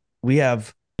 but we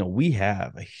have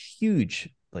a huge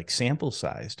like sample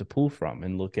size to pull from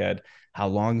and look at how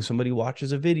long somebody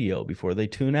watches a video before they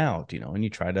tune out, and you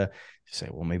try to say,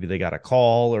 well, maybe they got a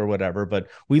call or whatever. But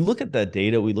we look at that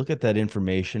data, we look at that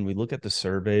information, we look at the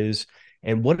surveys,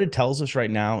 and what it tells us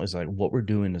right now is like what we're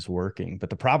doing is working. But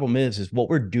the problem is what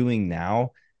we're doing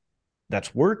now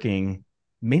that's working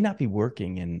may not be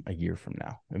working in a year from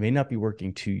now. It may not be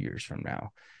working 2 years from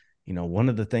now. One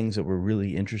of the things that we're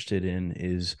really interested in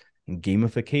is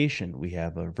gamification. We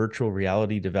have a virtual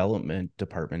reality development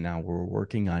department now where we're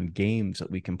working on games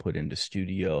that we can put into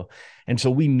studio. And so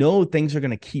we know things are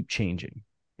going to keep changing,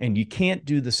 and you can't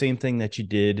do the same thing that you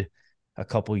did a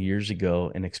couple years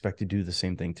ago and expect to do the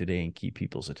same thing today and keep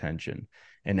people's attention.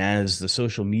 And as the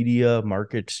social media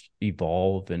markets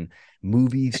evolve and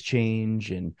movies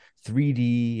change and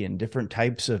 3D and different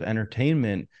types of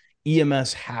entertainment,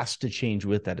 EMS has to change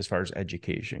with that as far as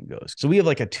education goes. So we have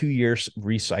like a 2-year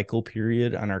recycle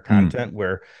period on our content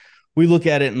where we look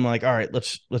at it and like, all right,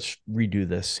 let's redo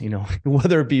this,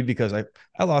 whether it be because I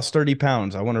lost 30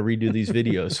 pounds. I want to redo these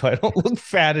videos so I don't look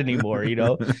fat anymore.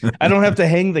 I don't have to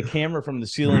hang the camera from the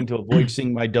ceiling to avoid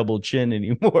seeing my double chin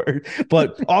anymore.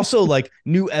 But also like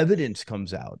new evidence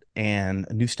comes out and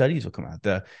new studies will come out.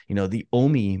 The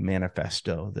OMI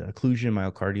manifesto, the occlusion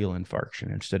myocardial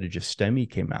infarction, instead of just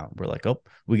STEMI came out. We're like, oh,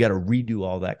 we got to redo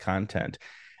all that content.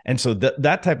 And so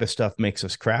that type of stuff makes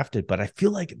us crafted. But I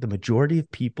feel like the majority of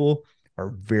people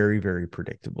are very, very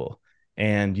predictable.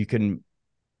 And you can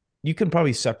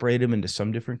probably separate them into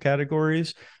some different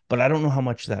categories, but I don't know how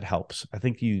much that helps. I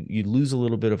think you lose a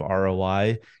little bit of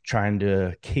ROI trying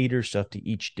to cater stuff to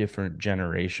each different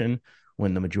generation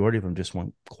when the majority of them just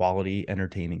want quality,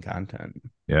 entertaining content.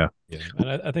 Yeah.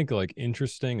 And I think like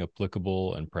interesting,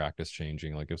 applicable, and practice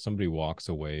changing. Like if somebody walks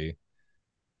away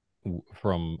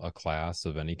from a class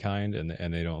of any kind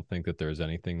and they don't think that there's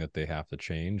anything that they have to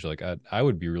change, like I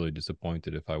would be really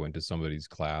disappointed if I went to somebody's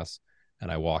class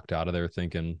and I walked out of there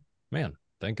thinking, man,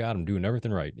 thank God I'm doing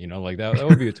everything right. Like that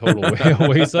would be a total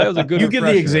waste. That was a good you give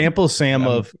the example, Sam,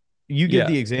 of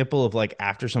the example of like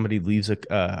after somebody leaves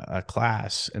a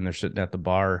class and they're sitting at the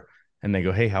bar and they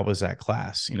go, hey, how was that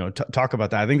class? Talk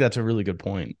about that. I think that's a really good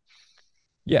point.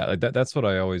 Yeah, that's what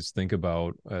I always think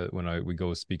about when we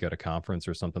go speak at a conference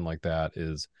or something like that.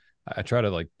 Is I try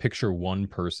to like picture one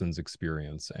person's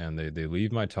experience, and they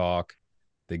leave my talk,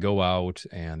 they go out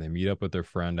and they meet up with their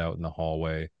friend out in the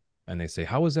hallway, and they say,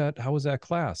 how was that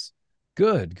class?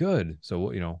 Good.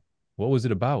 So what was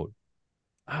it about?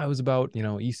 It was about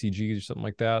ECGs or something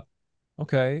like that.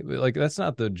 Okay, like that's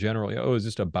not the general. It was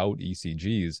just about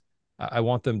ECGs. I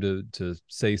want them to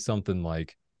say something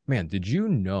like, man, did you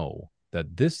know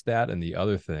that this, that, and the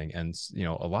other thing, and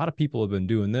a lot of people have been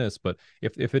doing this, but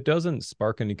if it doesn't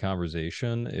spark any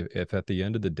conversation, if at the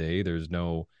end of the day there's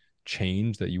no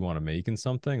change that you want to make in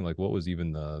something, like what was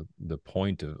even the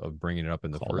point of bringing it up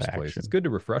in the first place? It's good to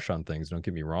refresh on things, don't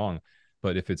get me wrong,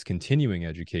 but if it's continuing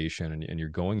education and you're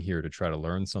going here to try to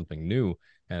learn something new,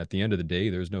 and at the end of the day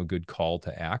there's no good call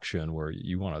to action where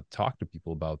you want to talk to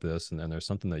people about this, and then there's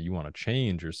something that you want to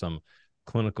change or some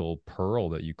clinical pearl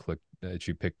that you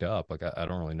picked up, like I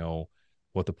don't really know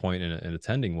what the point in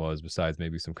attending was, besides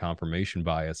maybe some confirmation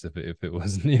bias if it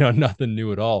was nothing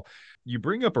new at all. You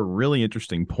bring up a really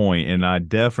interesting point, and I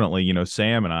definitely,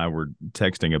 Sam and I were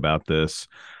texting about this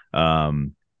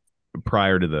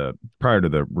prior to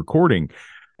the recording.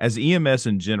 As EMS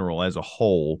in general as a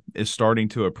whole is starting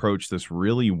to approach this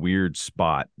really weird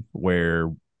spot where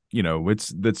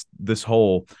it's this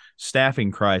whole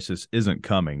staffing crisis isn't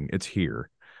coming, it's here.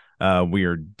 I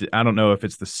don't know if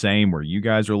it's the same where you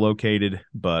guys are located,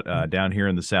 but down here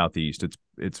in the Southeast,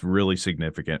 it's really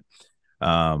significant,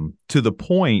 to the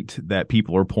point that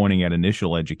people are pointing at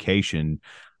initial education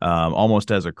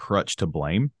almost as a crutch to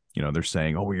blame. They're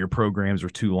saying, oh, your programs are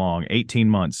too long. 18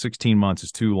 months, 16 months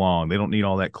is too long. They don't need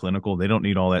all that clinical. They don't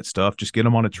need all that stuff. Just get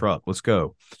them on a truck. Let's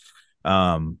go.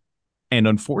 And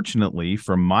unfortunately,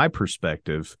 from my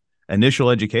perspective, initial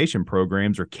education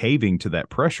programs are caving to that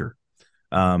pressure.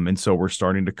 And so we're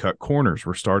starting to cut corners.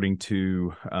 We're starting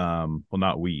to, well,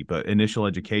 not we, but initial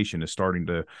education is starting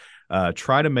to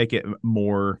try to make it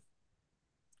more,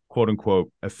 quote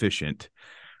unquote, efficient.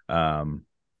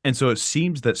 And so it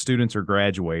seems that students are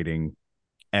graduating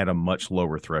at a much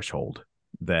lower threshold,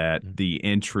 that the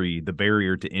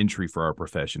barrier to entry for our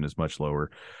profession is much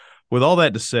lower. With all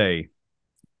that to say,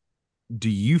 do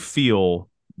you feel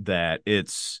that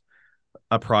it's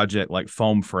a project like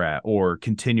Foam Frat or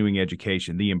continuing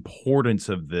education, the importance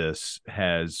of this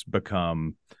has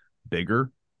become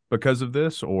bigger because of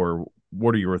this, or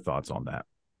what are your thoughts on that?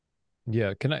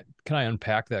 Yeah. Can I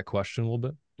unpack that question a little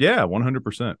bit? Yeah,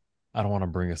 100%. I don't want to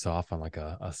bring us off on like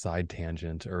a side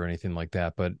tangent or anything like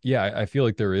that, but yeah, I feel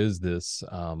like there is this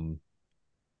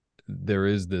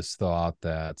thought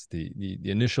that the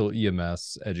initial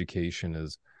EMS education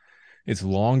it's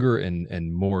longer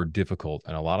and more difficult,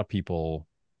 and a lot of people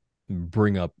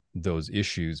bring up those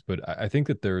issues, but I think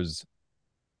that there's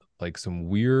like some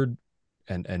weird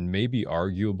and maybe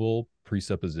arguable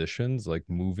presuppositions like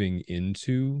moving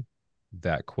into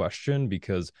that question,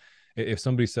 because if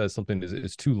somebody says something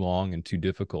is too long and too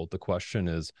difficult, the question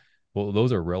is, well,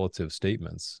 those are relative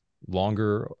statements.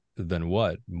 Longer than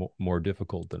what? More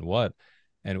difficult than what?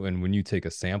 And when you take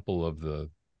a sample of the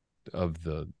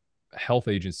health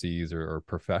agencies or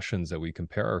professions that we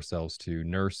compare ourselves to,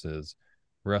 nurses,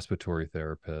 respiratory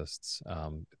therapists,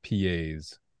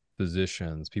 PAs,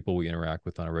 physicians, people we interact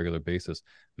with on a regular basis,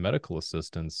 medical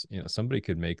assistants, somebody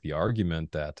could make the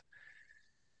argument that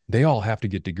they all have to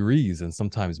get degrees, and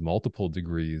sometimes multiple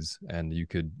degrees, and you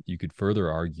could further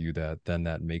argue that then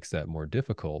that makes that more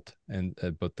difficult. And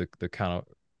but the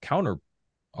counter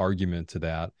argument to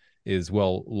that is,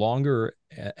 well, longer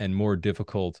and more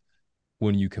difficult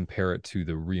when you compare it to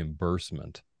the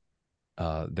reimbursement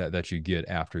that you get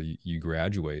after you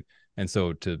graduate. And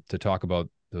so to talk about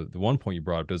the one point you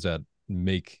brought up, does that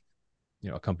make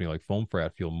a company like Foam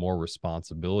Frat feel more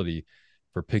responsibility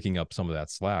for picking up some of that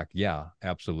slack? Yeah,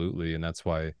 absolutely. And that's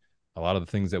why a lot of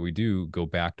the things that we do go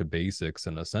back to basics,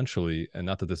 and essentially, and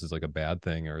not that this is like a bad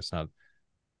thing or it's not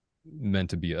meant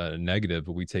to be a negative,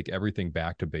 but we take everything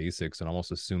back to basics and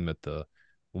almost assume that the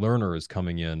learner is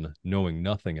coming in knowing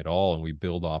nothing at all, and we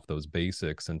build off those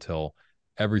basics until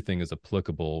everything is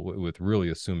applicable, with really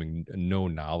assuming no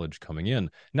knowledge coming in,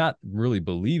 not really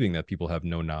believing that people have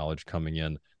no knowledge coming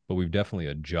in, but we've definitely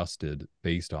adjusted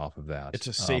based off of that. It's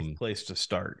a safe place to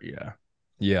start.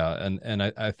 Yeah. And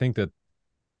I think that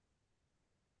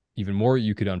even more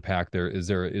you could unpack there. Is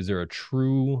there a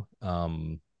true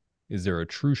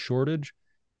shortage,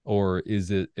 or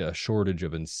is it a shortage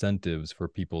of incentives for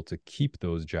people to keep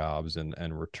those jobs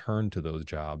and return to those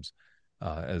jobs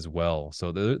as well?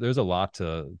 So there's a lot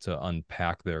to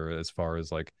unpack there, as far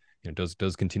as like, does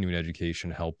continuing education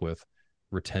help with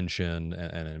retention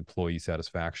and employee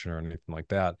satisfaction or anything like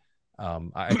that?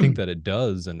 I think that it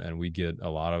does, and we get a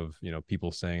lot of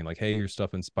people saying like, hey, your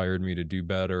stuff inspired me to do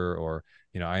better, or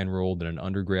I enrolled in an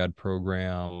undergrad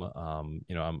program,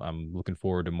 I'm looking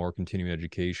forward to more continuing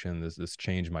education, this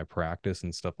changed my practice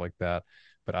and stuff like that.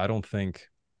 But I don't think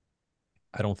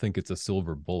it's a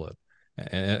silver bullet.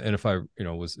 And if I,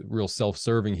 was real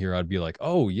self-serving here, I'd be like,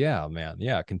 oh yeah, man.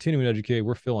 Yeah. Continuing to educate.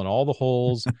 We're filling all the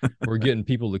holes. We're getting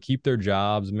people to keep their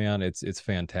jobs, man. It's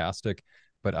fantastic.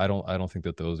 But I don't think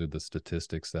that those are the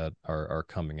statistics that are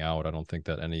coming out. I don't think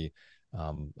that any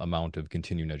amount of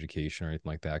continuing education or anything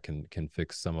like that can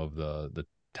fix some of the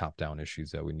top-down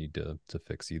issues that we need to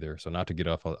fix either. So not to get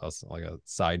off like a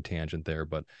side tangent there,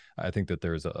 but I think that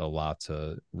there's a lot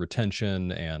to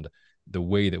retention and the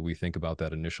way that we think about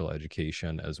that initial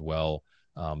education as well.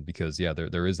 Because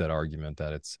there is that argument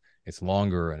that it's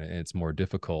longer and it's more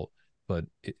difficult, but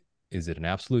is it an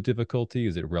absolute difficulty?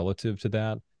 Is it relative to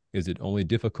that? Is it only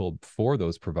difficult for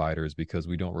those providers because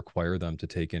we don't require them to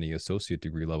take any associate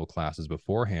degree level classes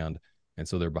beforehand? And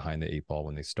so they're behind the eight ball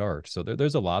when they start. So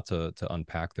there's a lot to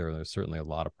unpack there. There's certainly a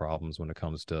lot of problems when it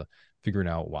comes to figuring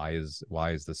out why is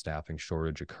the staffing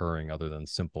shortage occurring other than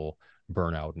simple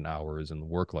burnout and hours and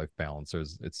work-life balance.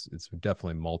 It's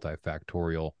definitely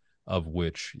multifactorial, of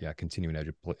which,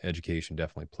 continuing education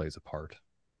definitely plays a part.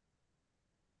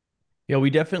 Yeah, we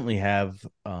definitely have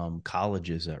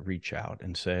colleges that reach out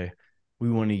and say, we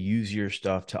want to use your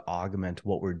stuff to augment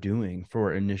what we're doing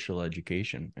for initial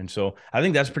education. And so I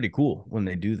think that's pretty cool when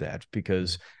they do that,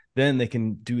 because then they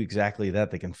can do exactly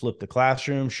that. They can flip the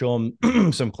classroom, show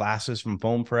them some classes from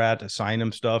FoamFrat, assign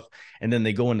them stuff, and then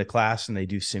they go into class and they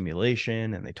do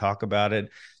simulation and they talk about it.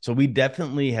 So we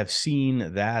definitely have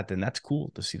seen that, and that's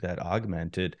cool to see that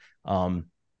augmented. A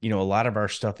lot of our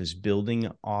stuff is building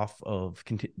off of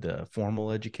the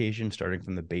formal education, starting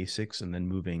from the basics and then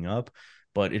moving up.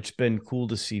 But it's been cool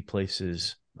to see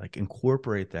places like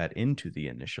incorporate that into the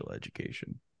initial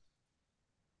education.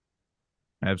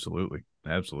 Absolutely.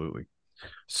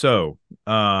 So,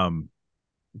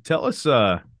 tell us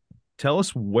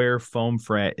where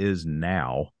FoamFrat is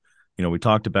now. We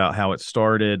talked about how it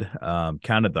started,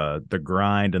 kind of the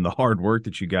grind and the hard work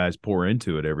that you guys pour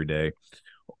into it every day.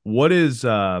 What is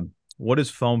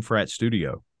FoamFrat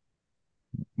Studio?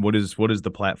 What is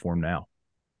the platform now?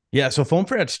 Yeah, so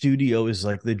FoamFrat Studio is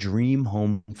like the dream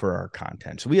home for our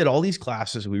content. So we had all these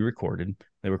classes we recorded.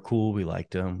 They were cool. We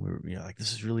liked them. We were like,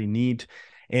 this is really neat.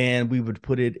 And we would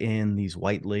put it in these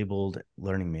white labeled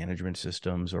learning management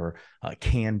systems, or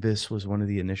Canvas was one of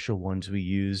the initial ones we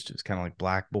used. It was kind of like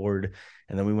Blackboard.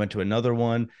 And then we went to another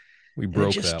one. We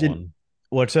broke that one.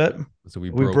 What's that? So we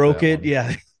broke it. One.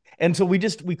 Yeah. And so we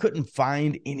couldn't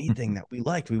find anything that we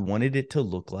liked. We wanted it to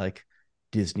look like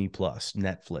Disney Plus,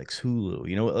 Netflix,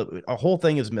 Hulu. A whole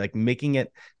thing is like making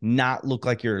it not look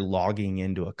like you're logging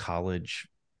into a college,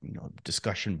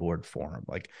 discussion board forum,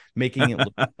 like making it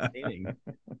look entertaining.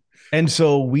 And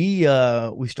so we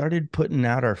started putting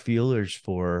out our feelers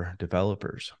for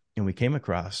developers, and we came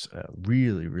across a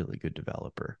really, really good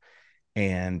developer,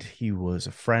 and he was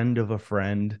a friend of a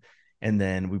friend. And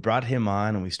then we brought him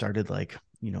on, and we started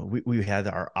we had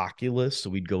our Oculus,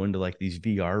 so we'd go into like these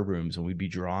VR rooms and we'd be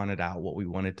drawing it out what we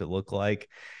wanted to look like.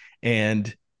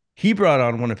 And he brought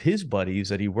on one of his buddies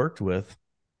that he worked with,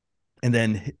 and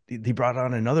then he brought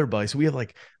on another buddy. So we have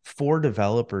like 4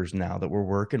 developers now that we're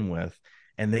working with,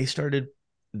 and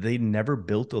they never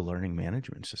built a learning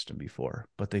management system before,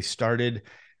 but they started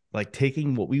like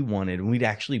taking what we wanted, and we'd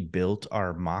actually built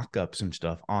our mock-ups and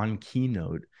stuff on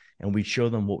Keynote, and we'd show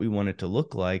them what we wanted to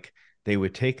look like. They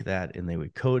would take that and they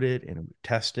would code it and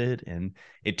test it. And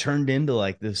it turned into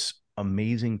like this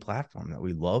amazing platform that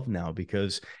we love now,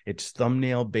 because it's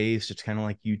thumbnail based. It's kind of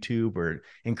like YouTube, where it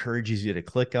encourages you to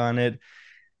click on it.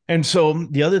 And so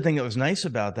the other thing that was nice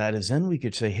about that is then we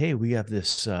could say, hey, we have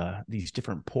these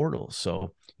different portals.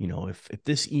 So, if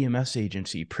this EMS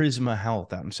agency, Prisma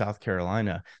Health out in South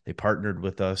Carolina, they partnered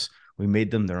with us, we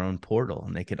made them their own portal,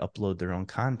 and they could upload their own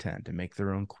content and make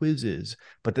their own quizzes,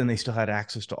 but then they still had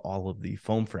access to all of the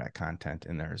FoamFrat content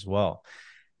in there as well.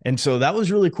 And so that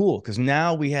was really cool, because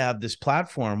now we have this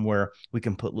platform where we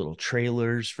can put little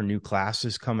trailers for new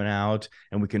classes coming out,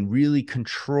 and we can really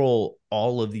control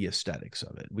all of the aesthetics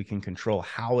of it. We can control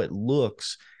how it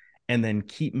looks, and then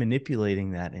keep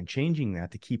manipulating that and changing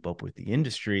that to keep up with the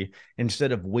industry,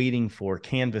 instead of waiting for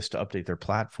Canvas to update their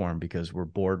platform because we're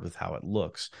bored with how it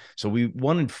looks. So we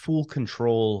wanted full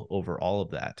control over all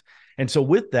of that. And so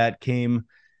with that came,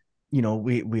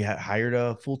 we had hired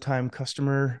a full-time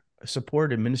customer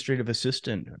support administrative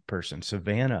assistant person,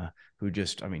 Savannah, who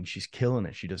she's killing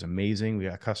it. She does amazing. We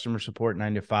got customer support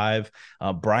 9 to 5.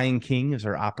 Brian King is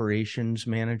our operations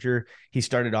manager. He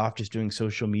started off just doing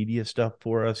social media stuff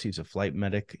for us. He's a flight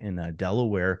medic in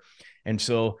Delaware. And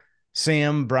so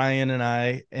Sam, Brian, and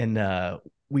I, and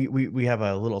we have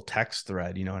a little text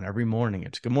thread, and every morning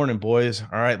it's good morning, boys.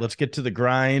 All right, let's get to the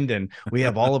grind. And we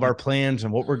have all of our plans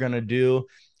and what we're going to do.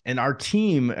 and our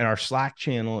team and our Slack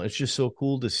channel, it's just so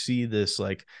cool to see this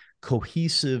like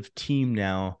cohesive team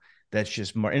now. That's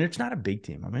just more, and it's not a big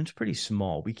team. I mean, it's pretty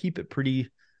small. We keep it pretty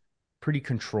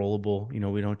controllable. You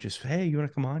know, we don't just, hey, you want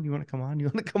to come on? You want to come on? You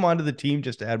want to come on to the team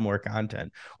just to add more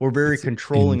content. We're very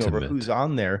controlling over who's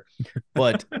on there,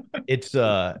 but it's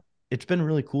been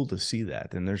really cool to see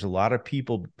that. And there's a lot of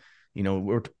people, you know,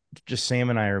 we're just Sam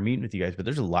and I are meeting with you guys, but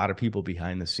there's a lot of people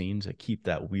behind the scenes that keep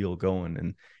that wheel going.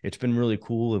 And it's been really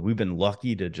cool. We've been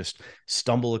lucky to just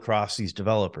stumble across these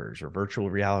developers or virtual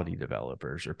reality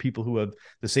developers or people who have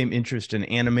the same interest in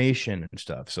animation and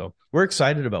stuff. So we're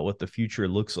excited about what the future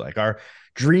looks like. Our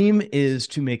dream is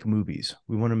to make movies.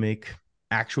 We want to make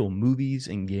actual movies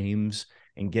and games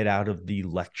and get out of the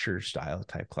lecture style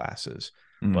type classes.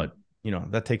 But, you know,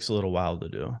 that takes a little while to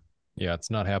do. Yeah,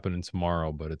 it's not happening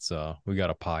tomorrow, but it's we got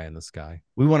a pie in the sky.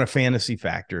 We want a fantasy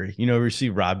factory. You know, we see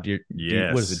Rob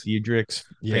yes. What is it, Diedrich's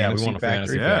we want a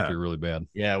fantasy factory really bad.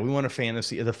 Yeah, we want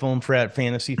the Foam Frat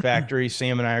fantasy factory.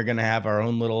 Sam and I are gonna have our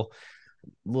own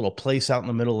little place out in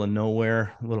the middle of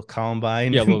nowhere, a little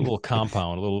combine. Yeah, a little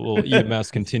compound, a little EMS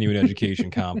continuing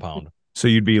education compound. So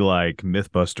you'd be like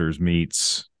Mythbusters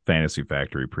meets Fantasy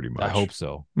Factory, pretty much. I hope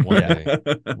so.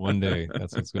 One day,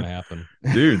 that's what's going to happen,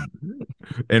 dude.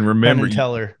 And remember,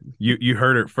 you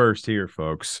heard it first here,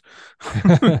 folks.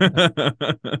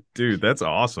 Dude, that's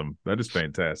awesome. That is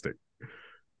fantastic.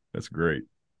 That's great.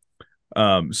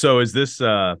 So is this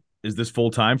full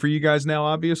time for you guys now?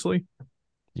 Obviously,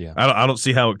 yeah. I don't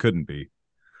see how it couldn't be.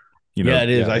 You know, yeah, it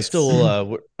is. I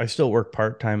still work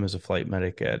part time as a flight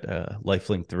medic at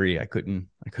Lifelink 3. I couldn't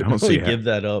really give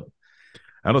that up.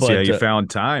 I don't see how you found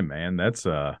time, man. That's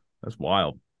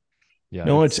wild. Yeah.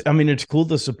 No, it's cool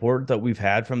the support that we've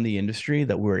had from the industry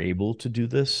that we're able to do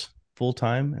this full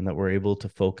time and that we're able to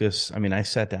focus. I mean, I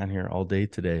sat down here all day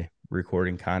today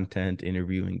recording content,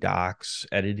 interviewing docs,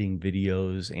 editing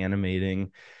videos,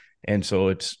 animating. And so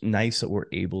it's nice that we're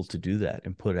able to do that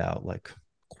and put out like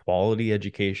quality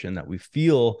education that we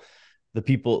feel the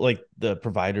people, like the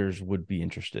providers, would be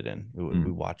interested in. Would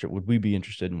we watch it? Would we be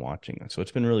interested in watching it? So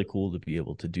it's been really cool to be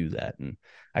able to do that. And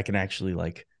I can actually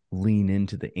like lean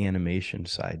into the animation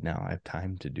side now. I have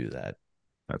time to do that.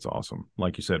 That's awesome.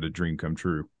 Like you said, a dream come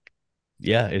true.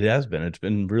 Yeah, it has been. It's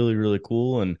been really, really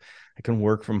cool. And I can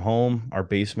work from home. Our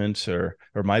basements or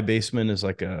my basement is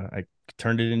like I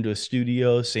turned it into a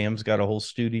studio. Sam's got a whole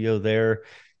studio there.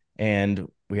 And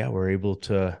yeah, we're able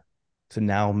to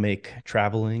now make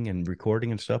traveling and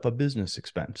recording and stuff a business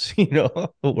expense, you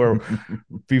know, where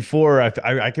before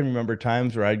I can remember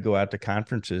times where I'd go out to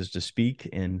conferences to speak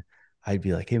and I'd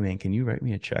be like, hey man, can you write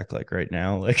me a check like right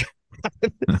now? Like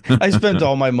I spent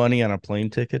all my money on a plane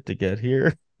ticket to get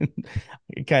here.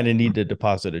 I kind of need to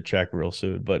deposit a check real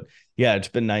soon, but yeah, it's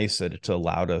been nice that it's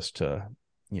allowed us to,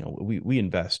 you know, we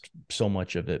invest so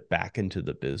much of it back into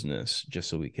the business just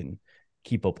so we can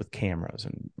keep up with cameras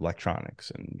and electronics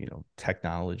and, you know,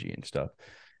 technology and stuff.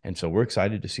 And so we're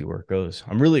excited to see where it goes.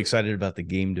 I'm really excited about the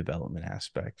game development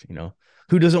aspect. You know,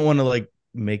 who doesn't want to like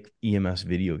make EMS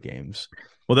video games?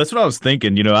 Well, that's what I was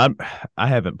thinking. You know, I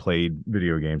haven't played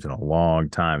video games in a long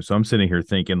time. So I'm sitting here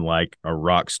thinking like a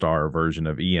Rockstar version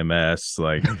of EMS,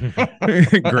 like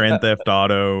Grand Theft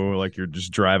Auto, like you're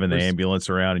just driving the ambulance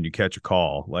around and you catch a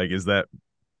call. Like, is that?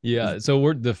 Yeah. So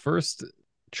we're the first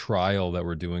trial that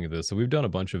we're doing of this. So we've done a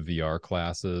bunch of VR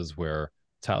classes where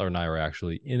Tyler and I are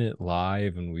actually in it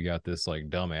live, and we got this like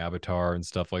dumb avatar and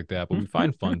stuff like that. But we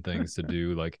find fun things to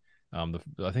do. Like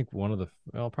I think one of the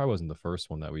probably wasn't the first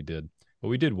one that we did, but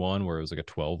we did one where it was like a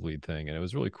 12 lead thing, and it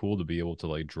was really cool to be able to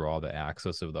like draw the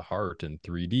axis of the heart in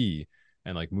 3D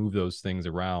and like move those things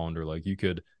around, or like you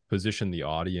could position the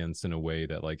audience in a way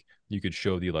that like you could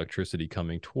show the electricity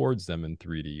coming towards them in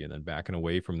 3D and then backing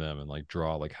away from them and like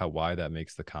draw like why that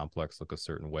makes the complex look a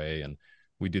certain way. And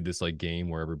we did this like game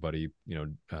where everybody, you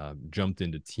know, jumped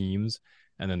into teams,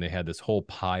 and then they had this whole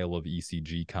pile of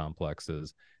ECG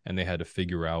complexes, and they had to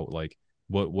figure out like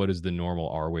what is the normal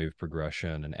R wave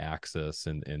progression and axis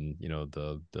and you know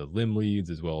the limb leads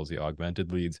as well as the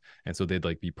augmented leads. And so they'd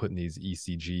like be putting these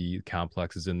ECG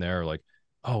complexes in there, like,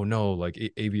 oh no, like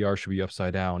AVR should be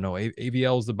upside down. No,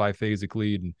 AVL is the biphasic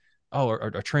lead, and oh,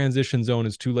 our transition zone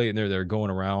is too late, and they're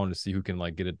going around to see who can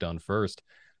like get it done first.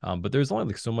 But there's only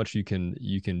like so much you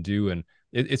can do, and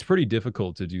it's pretty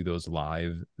difficult to do those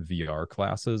live VR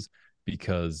classes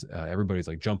because everybody's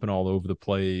like jumping all over the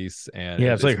place, and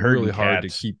yeah, it's like really hard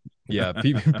cats. to keep. Yeah,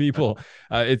 people,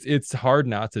 it's hard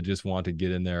not to just want to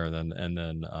get in there and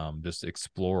then just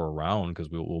explore around, because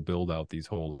we'll build out these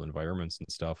whole environments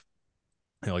and stuff.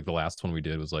 You know, like the last one we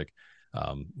did was like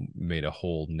made a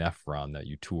whole nephron that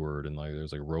you toured, and like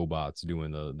there's like robots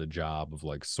doing the job of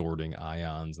like sorting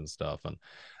ions and stuff, and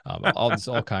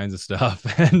all kinds of stuff.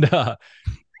 And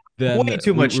then Way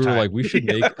too much we were time. like, we should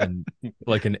make an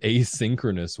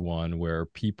asynchronous one where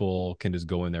people can just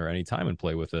go in there anytime and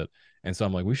play with it. And so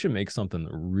I'm like, we should make something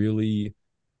really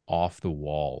off the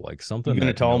wall, like something. You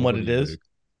gonna that tell them what it nobody is?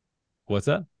 What's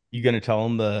that? You gonna tell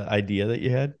them the idea that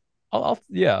you had?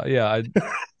 Yeah.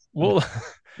 Well,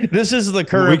 This is the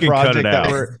current can cut project it that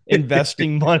out. we're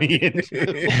investing money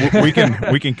into.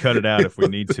 we can cut it out if we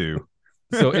need to.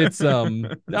 so it's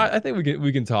I think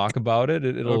we can talk about it.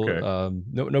 It'll Okay.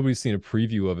 nobody's seen a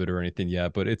preview of it or anything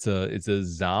yet, but it's a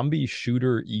zombie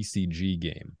shooter ECG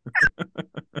game.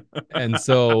 And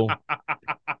so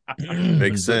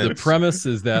Makes sense. the premise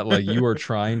is that like you are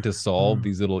trying to solve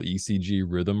these little ECG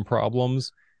rhythm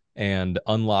problems and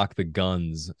unlock the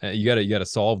guns. You gotta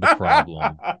solve the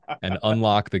problem and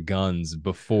unlock the guns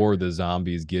before the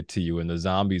zombies get to you. And the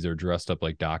zombies are dressed up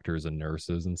like doctors and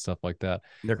nurses and stuff like that.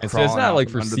 They're And so it's crawling not out like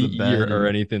from for under the CE bed or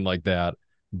and- anything like that.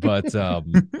 But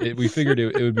we figured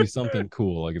it would be something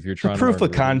cool. Like if you're It's a trying proof to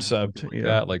of concept. like Yeah.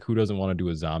 that, like who doesn't want to do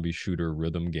a zombie shooter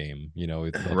rhythm game? You know,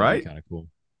 it's Right. kind of cool.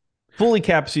 Fully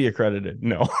CAPC accredited.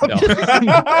 No. No.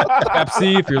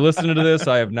 Pepsi, if you're listening to this,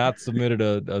 I have not submitted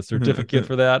a certificate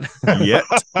for that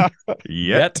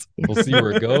Yet. We'll see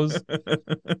where it goes.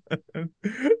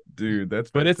 Dude,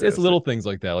 that's But it's fantastic. little things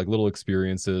like that, like little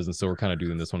experiences. And so we're kind of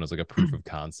doing this one as like a proof of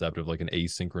concept of like an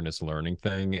asynchronous learning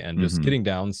thing, and just Mhm. getting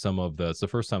down some of the. It's the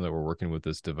first time that we're working with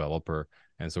this developer,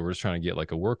 and so we're just trying to get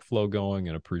like a workflow going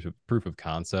and a proof of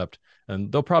concept.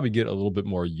 And they'll probably get a little bit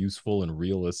more useful and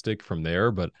realistic from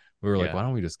there. But we were like, Yeah. why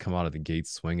don't we just come out of the gate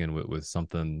swinging with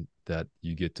something that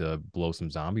you get to blow some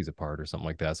zombies apart or something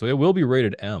like that. So it will be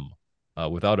rated M.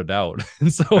 Without a doubt.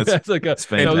 And so that's like that's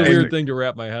that was a fantastic. weird thing to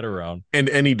wrap my head around. And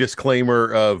any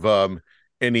disclaimer of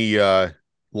any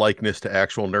likeness to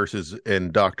actual nurses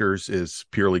and doctors is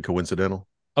purely coincidental.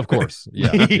 Of course.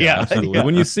 Yeah. Yeah, Absolutely. yeah.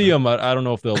 When you see them, I don't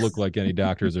know if they'll look like any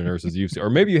doctors or nurses you've seen, or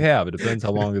maybe you have. It depends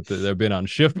how long that they've been on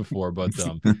shift before. But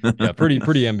yeah,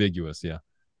 pretty ambiguous. Yeah.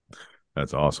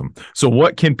 That's awesome. So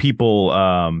what can people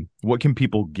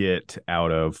get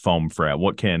out of Foam Frat?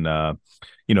 What can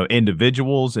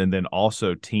individuals and then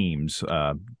also teams,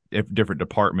 if different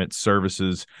departments,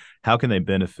 services, how can they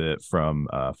benefit from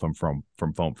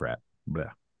Foam Frat?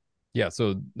 Blah. Yeah.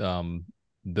 So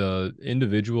the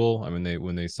individual, I mean,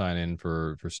 when they sign in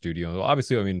for studio,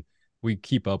 obviously, I mean, we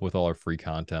keep up with all our free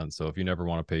content. So if you never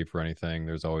want to pay for anything,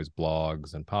 there's always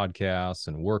blogs and podcasts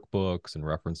and workbooks and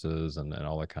references and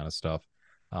all that kind of stuff.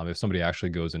 If somebody actually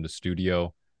goes into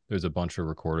studio, there's a bunch of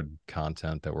recorded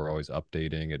content that we're always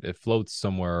updating. It floats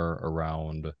somewhere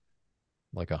around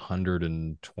like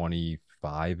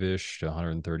 125-ish to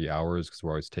 130 hours because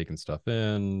we're always taking stuff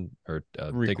in or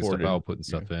taking stuff Recorded. out, putting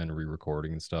stuff in,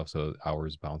 re-recording and stuff. So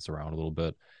hours bounce around a little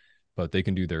bit. But they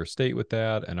can do their state with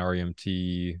that and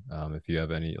REMT. If you have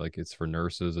any, like it's for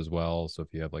nurses as well. So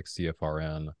if you have like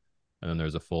CFRN, and then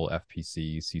there's a full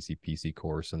FPC, CCPC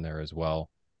course in there as well.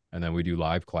 And then we do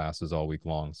live classes all week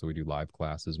long. So we do live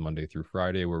classes Monday through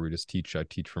Friday where we just teach. I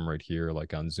teach from right here,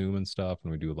 like on Zoom and stuff.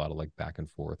 And we do a lot of like back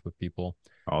and forth with people.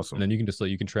 Awesome. And then you can just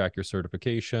you can track your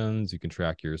certifications, you can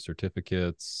track your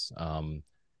certificates.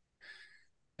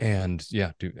 And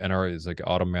yeah, do NR is like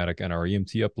automatic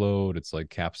NREMT upload. It's like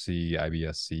CAPC,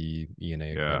 IBSC,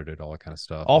 ENA accredited, all that kind of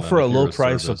stuff. All And then for a if you're low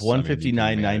price of service, I mean, you can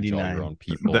manage all $159.99. your own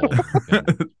people, That-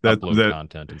 and upload that-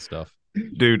 content and stuff.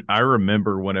 Dude, I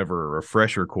remember whenever a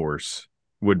refresher course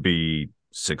would be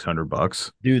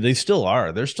 $600. Dude, they still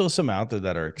are. There's still some out there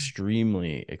that are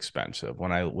extremely expensive.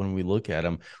 When we look at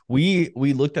them, we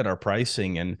looked at our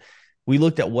pricing and we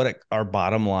looked at what our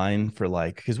bottom line for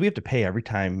like, because we have to pay every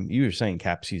time. You were saying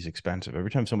CAPC is expensive. Every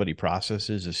time somebody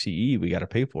processes a CE, we got to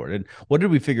pay for it. And what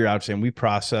did we figure out, Sam? We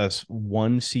process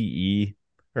one CE,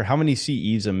 or how many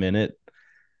CEs a minute?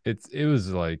 It's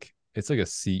like a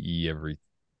CE every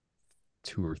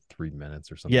 2 or 3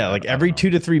 minutes or something. Yeah, I like don't every know. 2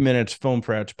 to 3 minutes, Foam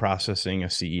Frat's processing a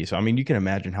CE. So I mean, you can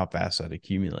imagine how fast that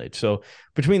accumulates. So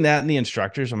between that and the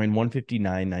instructors, I mean,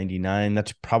 $159.99.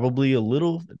 That's probably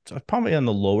it's probably on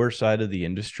the lower side of the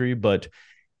industry, but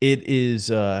it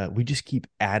is. We just keep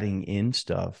adding in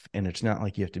stuff, and it's not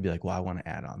like you have to be like, well, I want to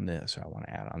add on this, or I want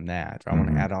to add on that, or I want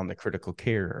to Mhm. add on the critical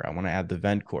care, or I want to add the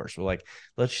vent course. We're like,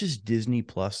 let's just Disney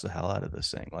Plus the hell out of this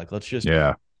thing. Like, let's just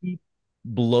Yeah.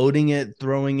 bloating it,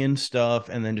 throwing in stuff,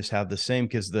 and then just have the same,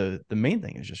 because the main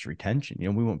thing is just retention. You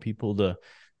know, we want people to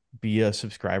be a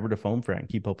subscriber to Foam Frat and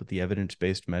keep up with the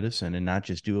evidence-based medicine, and not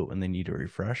just do it when they need a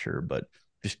refresher, but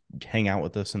just hang out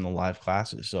with us in the live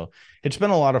classes. So it's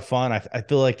been a lot of fun. I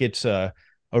feel like it's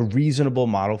a reasonable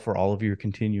model for all of your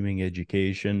continuing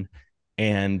education.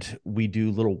 And we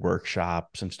do little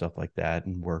workshops and stuff like that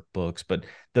and workbooks. But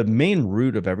the main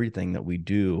root of everything that we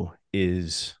do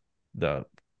is the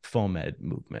FOAMed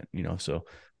movement, so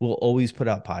we'll always put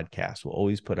out podcasts, we'll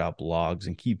always put out blogs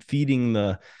and keep feeding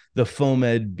the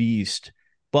FOAMed beast.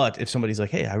 But if somebody's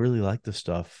like, hey, I really like this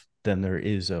stuff, then there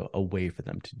is a way for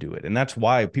them to do it. And that's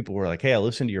why people were like, hey, I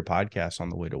listen to your podcast on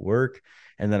the way to work.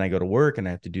 And then I go to work and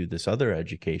I have to do this other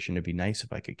education. It'd be nice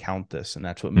if I could count this. And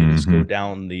that's what made us go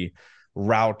down the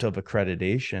route of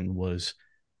accreditation was,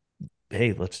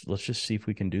 hey, let's just see if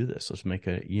we can do this. Let's make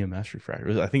an EMS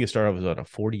refresher. I think it started with a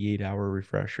 48-hour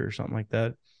refresher or something like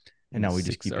that. And now we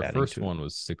just keep adding to it. Our first one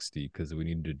was 60 because we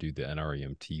needed to do the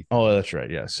NREMT. Oh, that's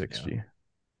right. Yeah, 60. Yeah.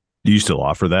 Do you still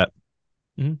offer that?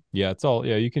 Mm-hmm. Yeah, it's all.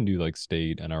 Yeah, you can do like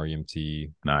state,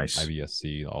 NREMT, nice,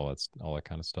 IVSC, all that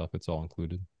kind of stuff. It's all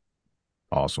included.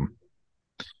 Awesome,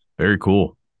 very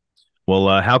cool.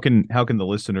 Well, how can the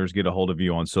listeners get a hold of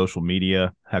you on social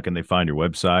media? How can they find your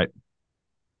website?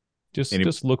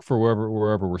 Just look for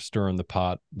wherever we're stirring the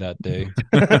pot that day.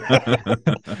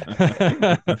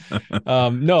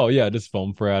 Just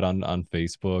Foam Frat on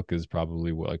Facebook is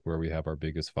probably like where we have our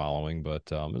biggest following, but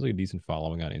there's like a decent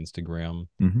following on Instagram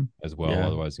as well. Yeah.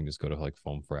 Otherwise, you can just go to like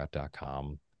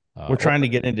foamfrat.com. We're trying to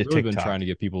get into TikTok. We've been trying to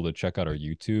get people to check out our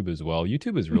YouTube as well.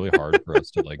 YouTube is really hard for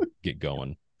us to like get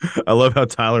going. I love how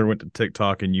Tyler went to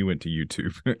TikTok and you went to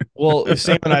YouTube. Well,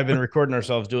 Sam and I have been recording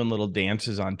ourselves doing little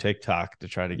dances on TikTok to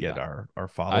try to get our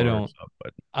followers up.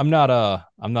 But I'm not a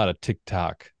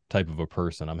TikTok type of a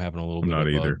person. I'm having a little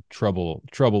bit of trouble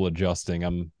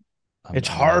adjusting. It's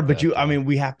hard, but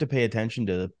we have to pay attention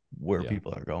to where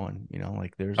people are going.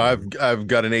 Like there's I've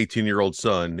got an 18-year-old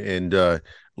son, and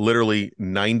literally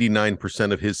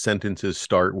 99% of his sentences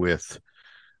start with,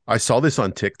 "I saw this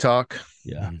on TikTok."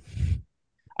 Yeah.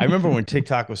 I remember when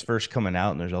TikTok was first coming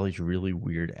out and there's all these really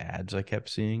weird ads I kept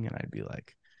seeing, and I'd be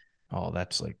like, oh,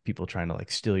 that's like people trying to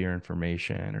like steal your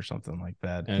information or something like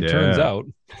that. And it turns out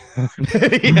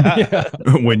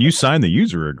when you sign the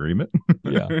user agreement.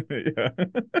 But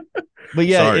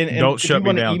yeah, sorry, and don't shut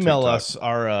me down. Email TikTok. Us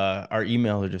our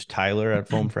email are just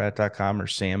Tyler@foamfrat.com or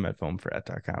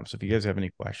Sam@foamfrat.com. So if you guys have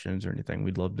any questions or anything,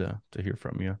 we'd love to hear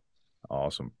from you.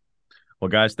 Awesome. Well,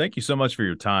 guys, thank you so much for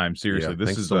your time. Seriously,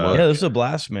 this is this is a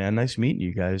blast, man. Nice meeting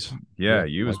you guys. Yeah,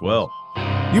 you as well.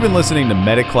 You've been listening to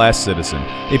Medic Class Citizen.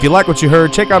 If you like what you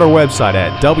heard, check out our website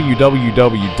at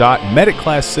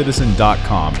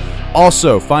www.medicclasscitizen.com.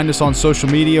 Also, find us on social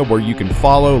media where you can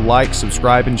follow, like,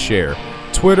 subscribe, and share.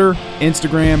 Twitter,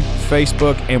 Instagram,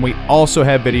 Facebook, and we also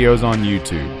have videos on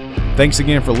YouTube. Thanks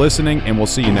again for listening, and we'll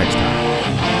see you next time.